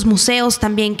distintos museos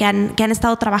también que han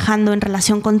estado trabajando en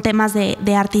relación con temas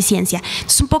de arte y ciencia.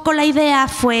 Entonces un poco la idea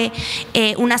fue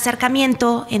un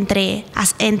acercamiento entre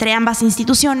ambas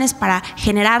instituciones para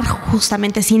generar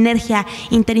justamente sinergia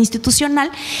interinstitucional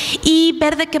y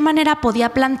ver de qué manera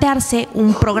podía plantearse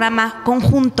un programa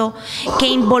conjunto que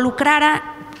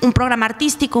involucrara un programa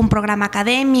artístico, un programa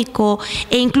académico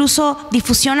e incluso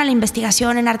difusión a la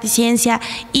investigación en arte y ciencia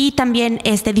y también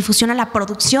difusión a la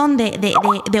producción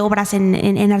de obras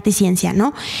en arte y ciencia,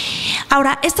 ¿no?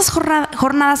 Ahora, estas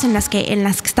jornadas en las que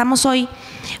estamos hoy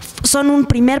son un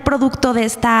primer producto de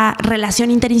esta relación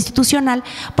interinstitucional,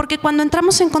 porque cuando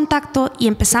entramos en contacto y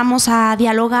empezamos a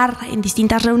dialogar en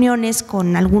distintas reuniones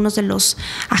con algunos de los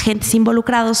agentes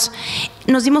involucrados,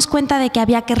 nos dimos cuenta de que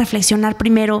había que reflexionar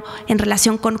primero en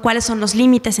relación con cuáles son los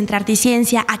límites entre arte y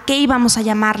ciencia, a qué íbamos a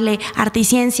llamarle arte y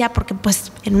ciencia, porque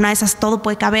pues en una de esas todo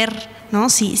puede caber, ¿no?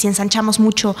 Si ensanchamos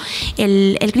mucho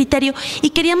el criterio. Y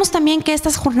queríamos también que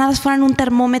estas jornadas fueran un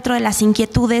termómetro de las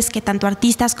inquietudes que tanto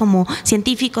artistas como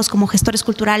científicos, como gestores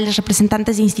culturales,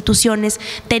 representantes de instituciones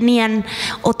tenían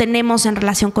o tenemos en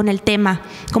relación con el tema,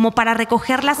 como para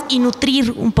recogerlas y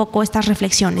nutrir un poco estas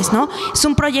reflexiones, ¿no? Es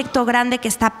un proyecto grande que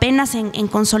está apenas en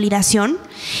consolidación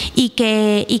y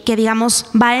que digamos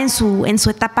va en su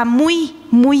etapa muy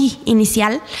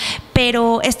inicial,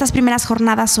 pero estas primeras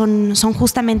jornadas son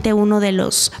justamente uno de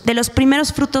los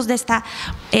primeros frutos de esta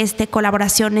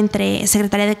colaboración entre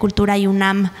Secretaría de Cultura y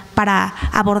UNAM para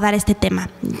abordar este tema.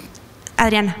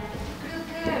 Adriana.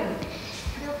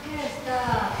 Creo que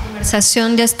esta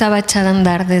conversación ya estaba echada a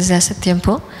andar desde hace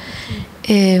tiempo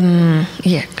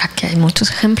y aquí hay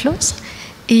muchos ejemplos.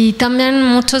 Y también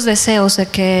muchos deseos de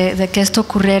que esto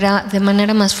ocurriera de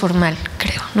manera más formal,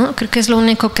 creo, ¿no? Creo que es lo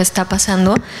único que está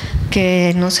pasando,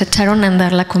 que nos echaron a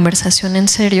andar la conversación en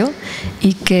serio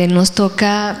y que nos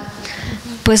toca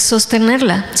pues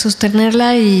sostenerla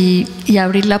y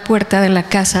abrir la puerta de la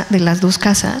casa, de las dos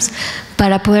casas,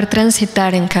 para poder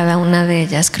transitar en cada una de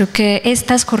ellas. Creo que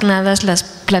estas jornadas las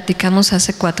platicamos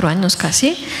hace 4 años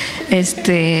casi.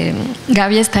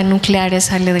 Gaby está en nucleares,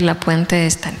 sale de la puente,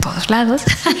 está en todos lados.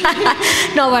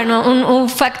 No, bueno, un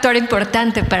factor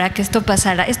importante para que esto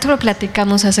pasara. Esto lo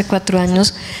platicamos hace 4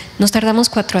 años, nos tardamos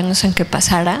 4 años en que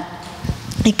pasara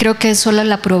y creo que es solo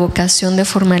la provocación de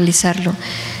formalizarlo.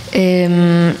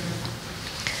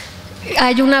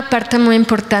 hay una parte muy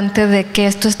importante de que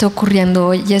esto esté ocurriendo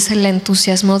hoy y es el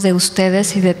entusiasmo de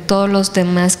ustedes y de todos los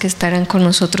demás que estarán con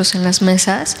nosotros en las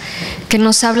mesas, que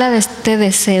nos habla de este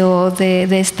deseo,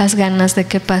 de estas ganas de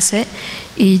que pase,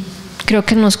 y creo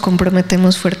que nos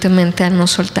comprometemos fuertemente a no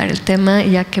soltar el tema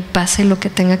y a que pase lo que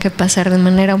tenga que pasar de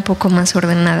manera un poco más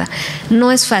ordenada.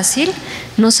 No es fácil,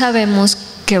 no sabemos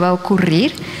qué va a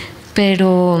ocurrir,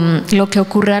 pero lo que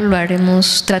ocurra lo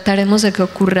haremos, trataremos de que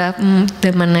ocurra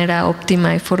de manera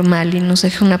óptima y formal y nos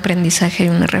deje un aprendizaje y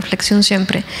una reflexión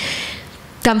siempre.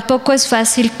 Tampoco es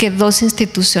fácil que dos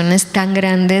instituciones tan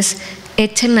grandes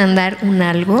echen a andar un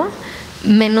algo,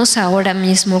 menos ahora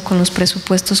mismo con los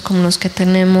presupuestos como los que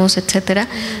tenemos, etcétera.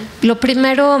 Lo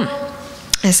primero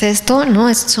es esto,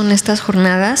 ¿no? Son estas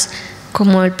jornadas.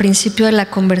 Como el principio de la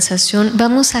conversación,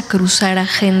 vamos a cruzar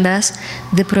agendas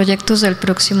de proyectos del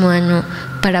próximo año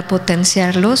para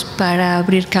potenciarlos, para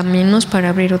abrir caminos, para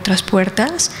abrir otras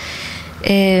puertas.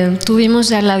 Tuvimos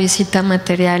ya la visita a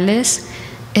materiales.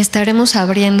 Estaremos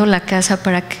abriendo la casa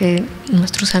para que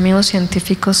nuestros amigos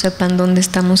científicos sepan dónde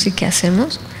estamos y qué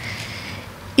hacemos.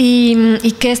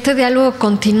 Y que este diálogo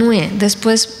continúe.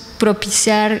 Después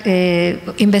propiciar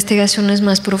investigaciones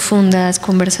más profundas,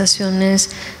 conversaciones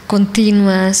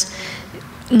continuas,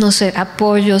 no sé,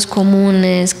 apoyos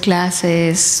comunes,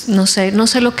 clases, no sé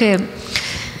lo que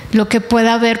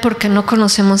pueda haber, porque no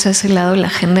conocemos ese lado de la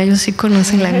agenda, ellos sí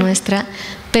conocen la nuestra,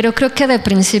 pero creo que de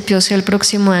principio, si el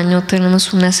próximo año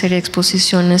tenemos una serie de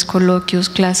exposiciones, coloquios,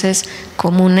 clases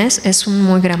comunes, es un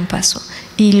muy gran paso,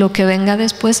 y lo que venga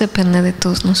después depende de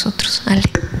todos nosotros. Ale.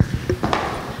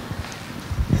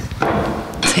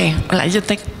 Sí, hola, yo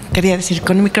te quería decir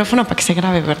con el micrófono para que se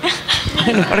grabe, ¿verdad?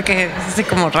 Bueno, porque es así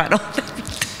como raro.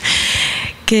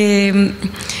 Que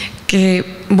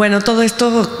bueno, todo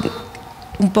esto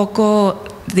un poco,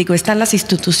 digo, están las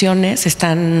instituciones,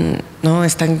 están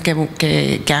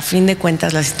que a fin de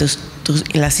cuentas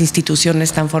las instituciones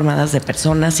están formadas de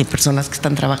personas y personas que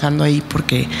están trabajando ahí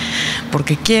porque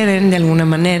quieren de alguna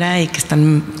manera y que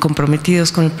están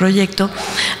comprometidos con el proyecto.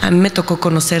 A mí me tocó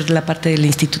conocer la parte del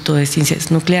Instituto de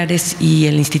Ciencias Nucleares y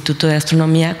el Instituto de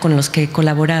Astronomía con los que he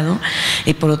colaborado,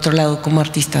 y por otro lado como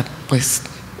artista, pues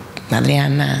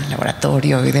Adriana,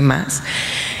 laboratorio y demás.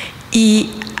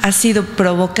 Y ha sido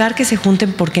provocar que se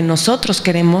junten porque nosotros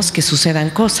queremos que sucedan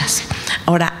cosas.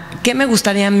 Ahora, ¿qué me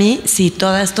gustaría a mí? Si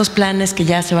todos estos planes que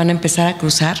ya se van a empezar a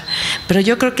cruzar, pero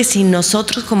yo creo que si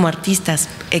nosotros como artistas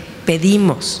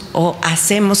pedimos o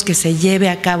hacemos que se lleve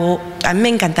a cabo, a mí me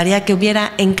encantaría que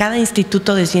hubiera en cada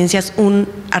instituto de ciencias un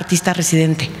artista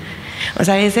residente. O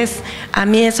sea, a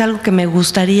mí es algo que me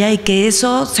gustaría, y que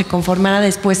eso se conformara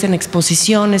después en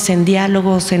exposiciones, en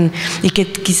diálogos, y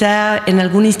que quizá en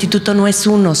algún instituto no es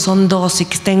uno, son dos, y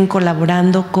que estén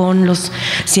colaborando con los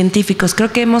científicos.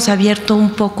 Creo que hemos abierto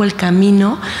un poco el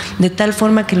camino de tal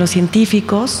forma que los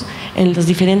científicos en los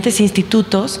diferentes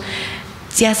institutos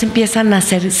ya se empiezan a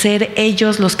ser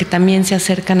ellos los que también se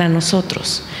acercan a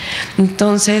nosotros.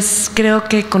 Entonces creo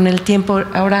que con el tiempo,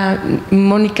 ahora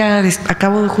Mónica,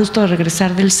 acabo justo de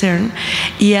regresar del CERN,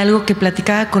 y algo que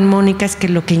platicaba con Mónica es que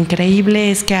lo que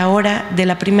increíble es que ahora, de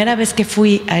la primera vez que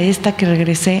fui a esta que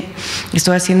regresé,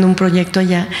 estoy haciendo un proyecto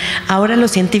allá, ahora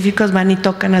los científicos van y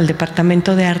tocan al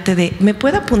Departamento de Arte de, ¿me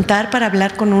puedo apuntar para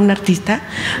hablar con un artista?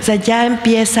 O sea, ya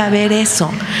empieza a ver eso.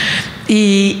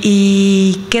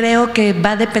 Y creo que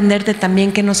va a depender de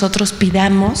también que nosotros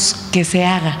pidamos que se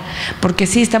haga, porque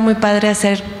sí está muy padre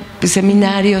hacer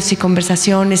seminarios y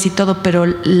conversaciones y todo, pero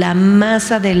la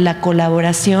masa de la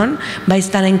colaboración va a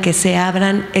estar en que se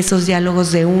abran esos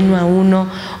diálogos de uno a uno,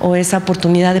 o esa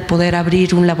oportunidad de poder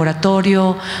abrir un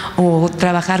laboratorio o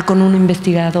trabajar con un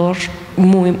investigador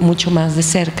mucho más de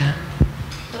cerca.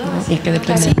 Y que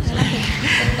depende.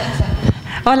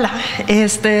 Hola,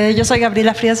 yo soy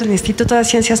Gabriela Frías del Instituto de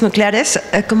Ciencias Nucleares.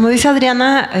 Como dice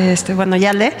Adriana, bueno,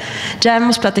 ya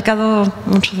hemos platicado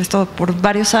mucho de esto por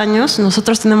varios años.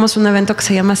 Nosotros tenemos un evento que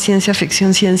se llama Ciencia,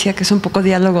 Ficción, Ciencia, que es un poco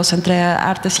diálogos entre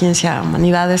arte, ciencia,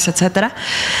 humanidades, etcétera.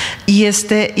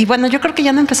 Y bueno, yo creo que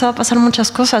ya han empezado a pasar muchas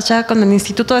cosas. Ya con el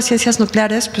Instituto de Ciencias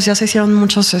Nucleares, pues ya se hicieron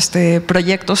muchos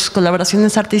proyectos,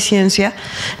 colaboraciones arte y ciencia.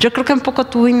 Yo creo que un poco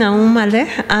tú y Naum, Ale,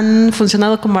 han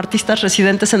funcionado como artistas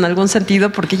residentes en algún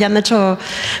sentido, porque ya han hecho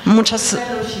muchas...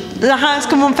 Ajá, es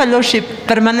como un fellowship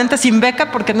permanente sin beca,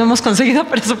 porque no hemos conseguido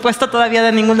presupuesto todavía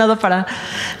de ningún lado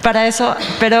para eso.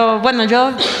 Pero bueno,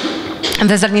 yo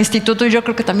desde el instituto, y yo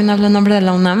creo que también hablo en nombre de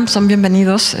la UNAM, son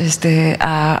bienvenidos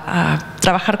a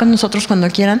trabajar con nosotros cuando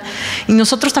quieran. Y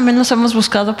nosotros también los hemos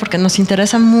buscado porque nos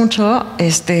interesa mucho.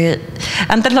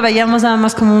 Antes lo veíamos nada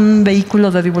más como un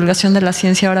vehículo de divulgación de la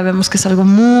ciencia, ahora vemos que es algo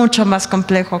mucho más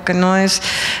complejo, que no es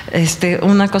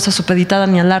una cosa supeditada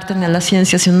ni al arte ni a la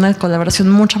ciencia, sino una colaboración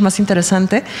mucho más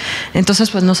interesante. Entonces,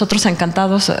 pues nosotros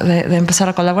encantados de empezar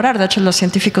a colaborar. De hecho, los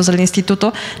científicos del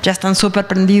instituto ya están súper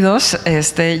prendidos,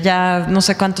 ya no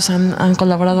sé cuántos han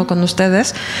colaborado con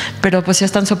ustedes, pero pues ya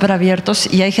están súper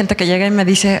abiertos, y hay gente que llega y me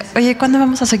dice, oye, ¿cuándo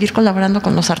vamos a seguir colaborando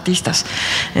con los artistas?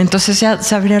 Entonces ya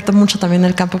se ha abierto mucho también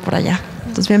el campo por allá.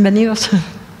 Entonces, bienvenidos.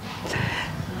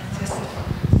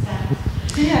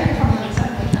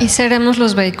 Y seremos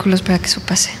los vehículos para que eso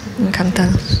pase.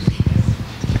 Encantados.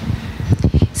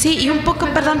 Sí, y un poco,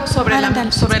 perdón, sobre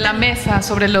la mesa,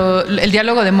 sobre el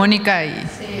diálogo de Mónica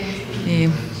y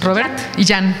Robert y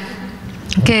Jan,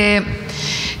 que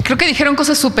creo que dijeron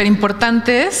cosas súper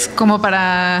importantes como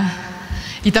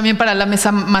y también para la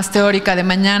mesa más teórica de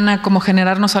mañana, como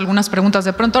generarnos algunas preguntas.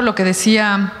 De pronto lo que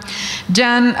decía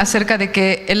Jan acerca de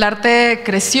que el arte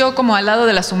creció como al lado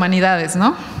de las humanidades,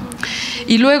 ¿no?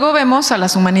 Y luego vemos a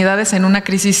las humanidades en una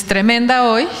crisis tremenda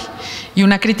hoy, y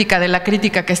una crítica de la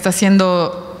crítica que está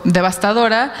siendo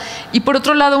devastadora, y por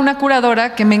otro lado una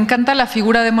curadora que me encanta la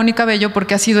figura de Mónica Bello,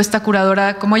 porque ha sido esta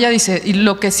curadora, como ella dice, y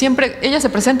lo que siempre, ella se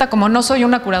presenta como no soy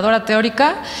una curadora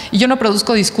teórica y yo no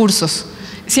produzco discursos.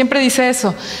 Siempre dice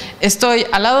eso, estoy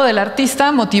al lado del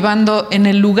artista motivando en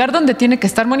el lugar donde tiene que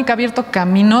estar. Mónica ha abierto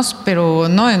caminos, pero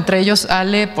no, entre ellos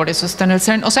Ale, por eso está en el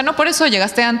CERN. O sea, no por eso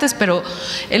llegaste antes, pero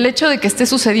el hecho de que esté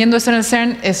sucediendo esto en el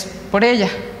CERN es por ella,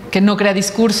 que no crea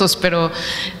discursos, pero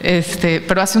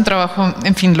hace un trabajo,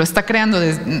 en fin, lo está creando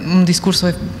un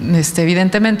discurso,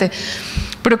 evidentemente.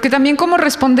 Pero que también cómo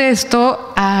responde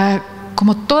esto a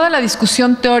como toda la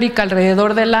discusión teórica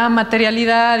alrededor de la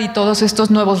materialidad y todos estos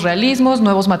nuevos realismos,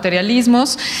 nuevos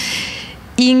materialismos,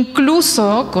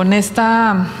 incluso con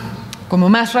esta como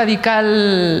más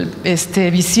radical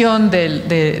visión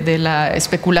de la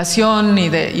especulación y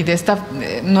de esta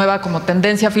nueva como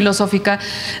tendencia filosófica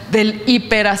del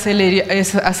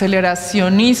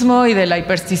hiperaceleracionismo y de la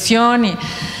hiperstición y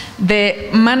de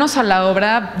manos a la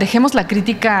obra. Dejemos la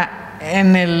crítica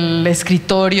en el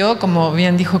escritorio, como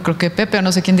bien dijo, creo que Pepe o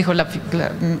no sé quién dijo,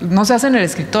 no se hace en el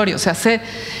escritorio, se hace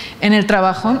en el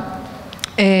trabajo.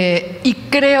 Y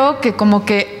creo que como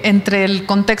que entre el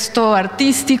contexto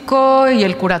artístico y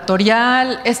el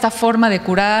curatorial, esta forma de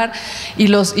curar y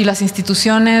las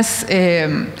instituciones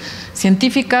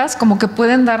científicas como que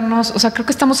pueden darnos, o sea, creo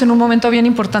que estamos en un momento bien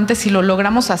importante si lo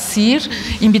logramos así,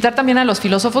 invitar también a los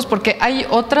filósofos, porque hay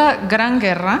otra gran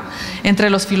guerra entre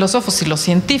los filósofos y los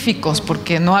científicos,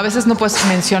 porque no, a veces no puedes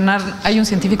mencionar, hay un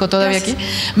científico todavía aquí,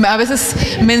 a veces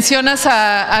mencionas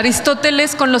a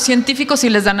Aristóteles con los científicos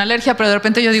y les dan alergia, pero de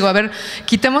repente yo digo, a ver,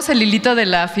 quitemos el hilito de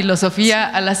la filosofía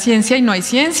a la ciencia y no hay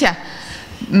ciencia.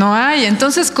 No hay,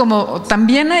 entonces como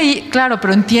también ahí, claro,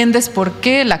 pero entiendes por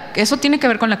qué eso tiene que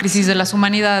ver con la crisis de las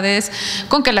humanidades,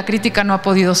 con que la crítica no ha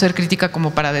podido ser crítica como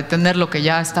para detener lo que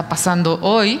ya está pasando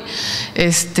hoy,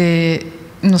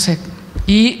 no sé,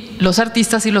 y los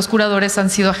artistas y los curadores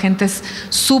han sido agentes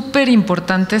súper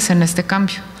importantes en este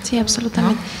cambio. Sí,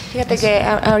 absolutamente. ¿No? Fíjate que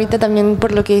ahorita también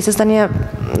por lo que dices, Tania,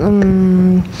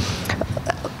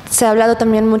 se ha hablado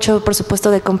también mucho, por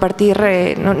supuesto, de compartir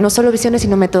no solo visiones,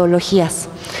 sino metodologías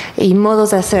y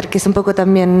modos de hacer, que es un poco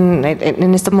también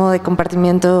en este modo de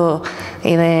compartimiento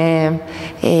y de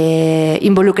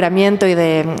involucramiento y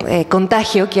de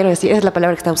contagio, quiero decir, es la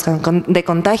palabra que está buscando, de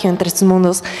contagio entre estos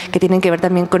mundos que tienen que ver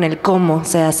también con el cómo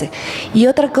se hace. Y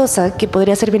otra cosa que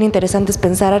podría ser bien interesante es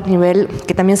pensar a nivel,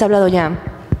 que también se ha hablado ya,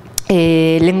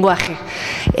 lenguaje.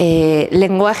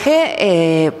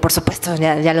 Por supuesto,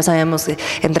 ya lo sabemos,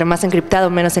 entre más encriptado,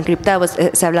 menos encriptado,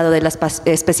 se ha hablado de la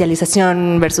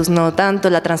especialización versus no tanto,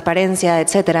 la transparencia,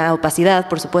 etcétera, opacidad,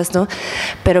 por supuesto,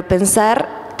 pero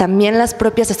pensar también las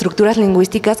propias estructuras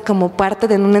lingüísticas como parte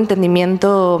de un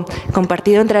entendimiento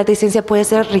compartido entre arte y ciencia puede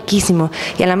ser riquísimo,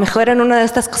 y a lo mejor en una de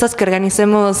estas cosas que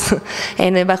organicemos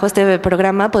bajo este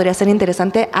programa podría ser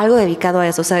interesante algo dedicado a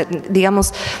eso, o sea,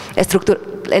 digamos,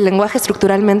 el lenguaje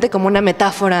estructuralmente como una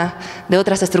metáfora de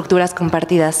otras estructuras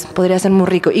compartidas, podría ser muy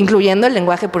rico, incluyendo el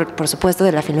lenguaje, por supuesto,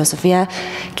 de la filosofía,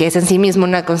 que es en sí mismo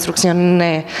una construcción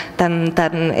tan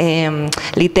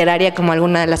literaria como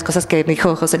alguna de las cosas que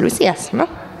dijo José Luis Díaz, ¿no?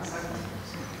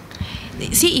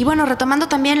 Sí, y bueno, retomando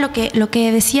también lo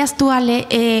que decías tú, Ale,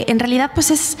 en realidad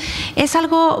pues es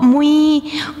algo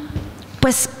muy,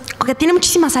 pues, que tiene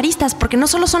muchísimas aristas, porque no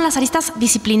solo son las aristas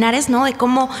disciplinares, ¿no?, de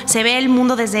cómo se ve el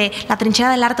mundo desde la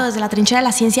trinchera del arte o desde la trinchera de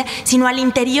la ciencia, sino al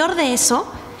interior de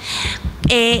eso,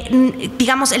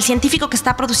 digamos, el científico que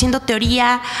está produciendo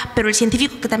teoría, pero el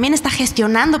científico que también está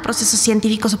gestionando procesos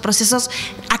científicos o procesos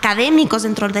académicos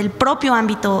dentro del propio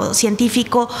ámbito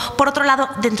científico. Por otro lado,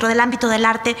 dentro del ámbito del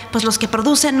arte, pues los que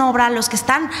producen obra, los que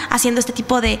están haciendo este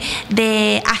tipo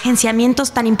de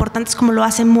agenciamientos tan importantes como lo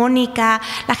hace Mónica,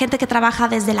 la gente que trabaja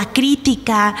desde la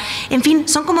crítica, en fin,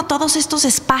 son como todos estos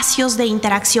espacios de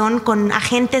interacción con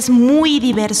agentes muy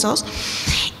diversos.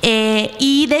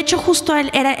 Y de hecho justo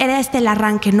era el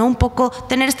arranque, ¿no? Un poco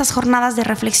tener estas jornadas de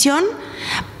reflexión,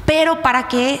 pero para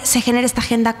que se genere esta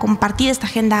agenda compartida, esta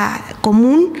agenda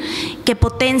común, que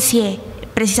potencie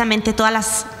precisamente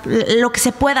lo que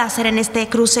se pueda hacer en este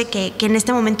cruce que en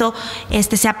este momento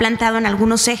se ha planteado en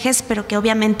algunos ejes, pero que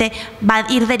obviamente va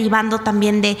a ir derivando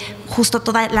también de justo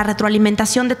toda la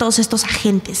retroalimentación de todos estos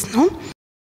agentes, ¿no?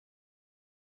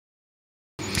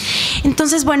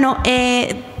 Entonces, bueno,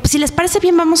 si les parece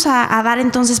bien, vamos a dar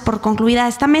entonces por concluida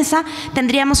esta mesa.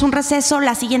 Tendríamos un receso,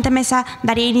 la siguiente mesa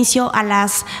daría inicio a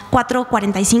las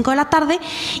 4:45 de la tarde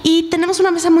y tenemos una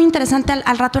mesa muy interesante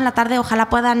al rato en la tarde, ojalá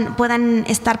puedan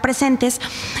estar presentes,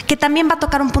 que también va a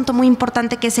tocar un punto muy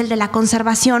importante que es el de la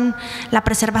conservación, la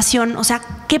preservación, o sea,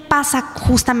 qué pasa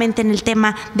justamente en el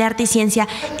tema de arte y ciencia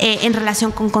en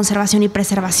relación con conservación y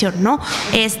preservación, ¿no?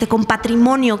 Con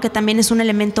patrimonio, que también es un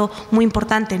elemento muy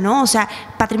importante, ¿no? O sea,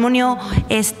 patrimonio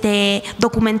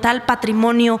documental,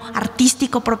 patrimonio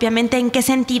artístico propiamente, ¿en qué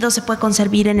sentido se puede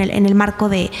conservar en el marco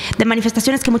de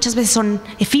manifestaciones que muchas veces son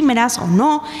efímeras o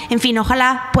no? En fin,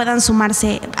 ojalá puedan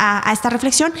sumarse a esta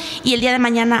reflexión y el día de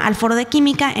mañana al foro de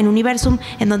química en Universum,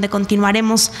 en donde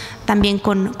continuaremos también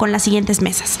con las siguientes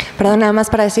mesas. Perdón, nada más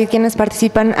para decir quiénes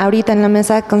participan ahorita en la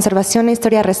mesa: conservación e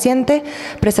historia reciente,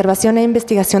 preservación e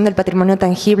investigación del patrimonio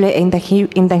tangible e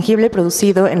intangible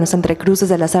producido en los entrecruces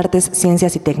de las artes,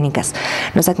 ciencias y técnicas.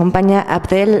 Nos acompaña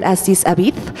Abdel Aziz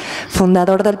Abid,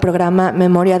 fundador del programa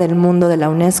Memoria del Mundo de la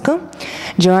UNESCO,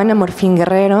 Joana Morfín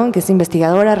Guerrero, que es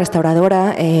investigadora,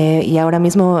 restauradora y ahora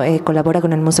mismo colabora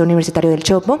con el Museo Universitario del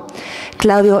Chopo,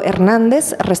 Claudio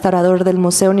Hernández, restaurador del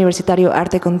Museo Universitario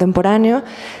Arte Contemporáneo,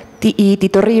 y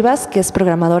Tito Rivas, que es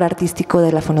programador artístico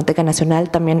de la Fonoteca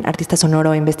Nacional, también artista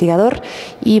sonoro e investigador,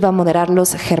 y va a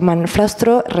moderarlos Germán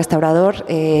Fraustro, restaurador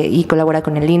y colabora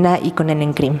con el INA y con el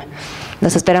ENCRIM.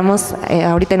 Los esperamos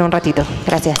ahorita en un ratito.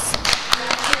 Gracias.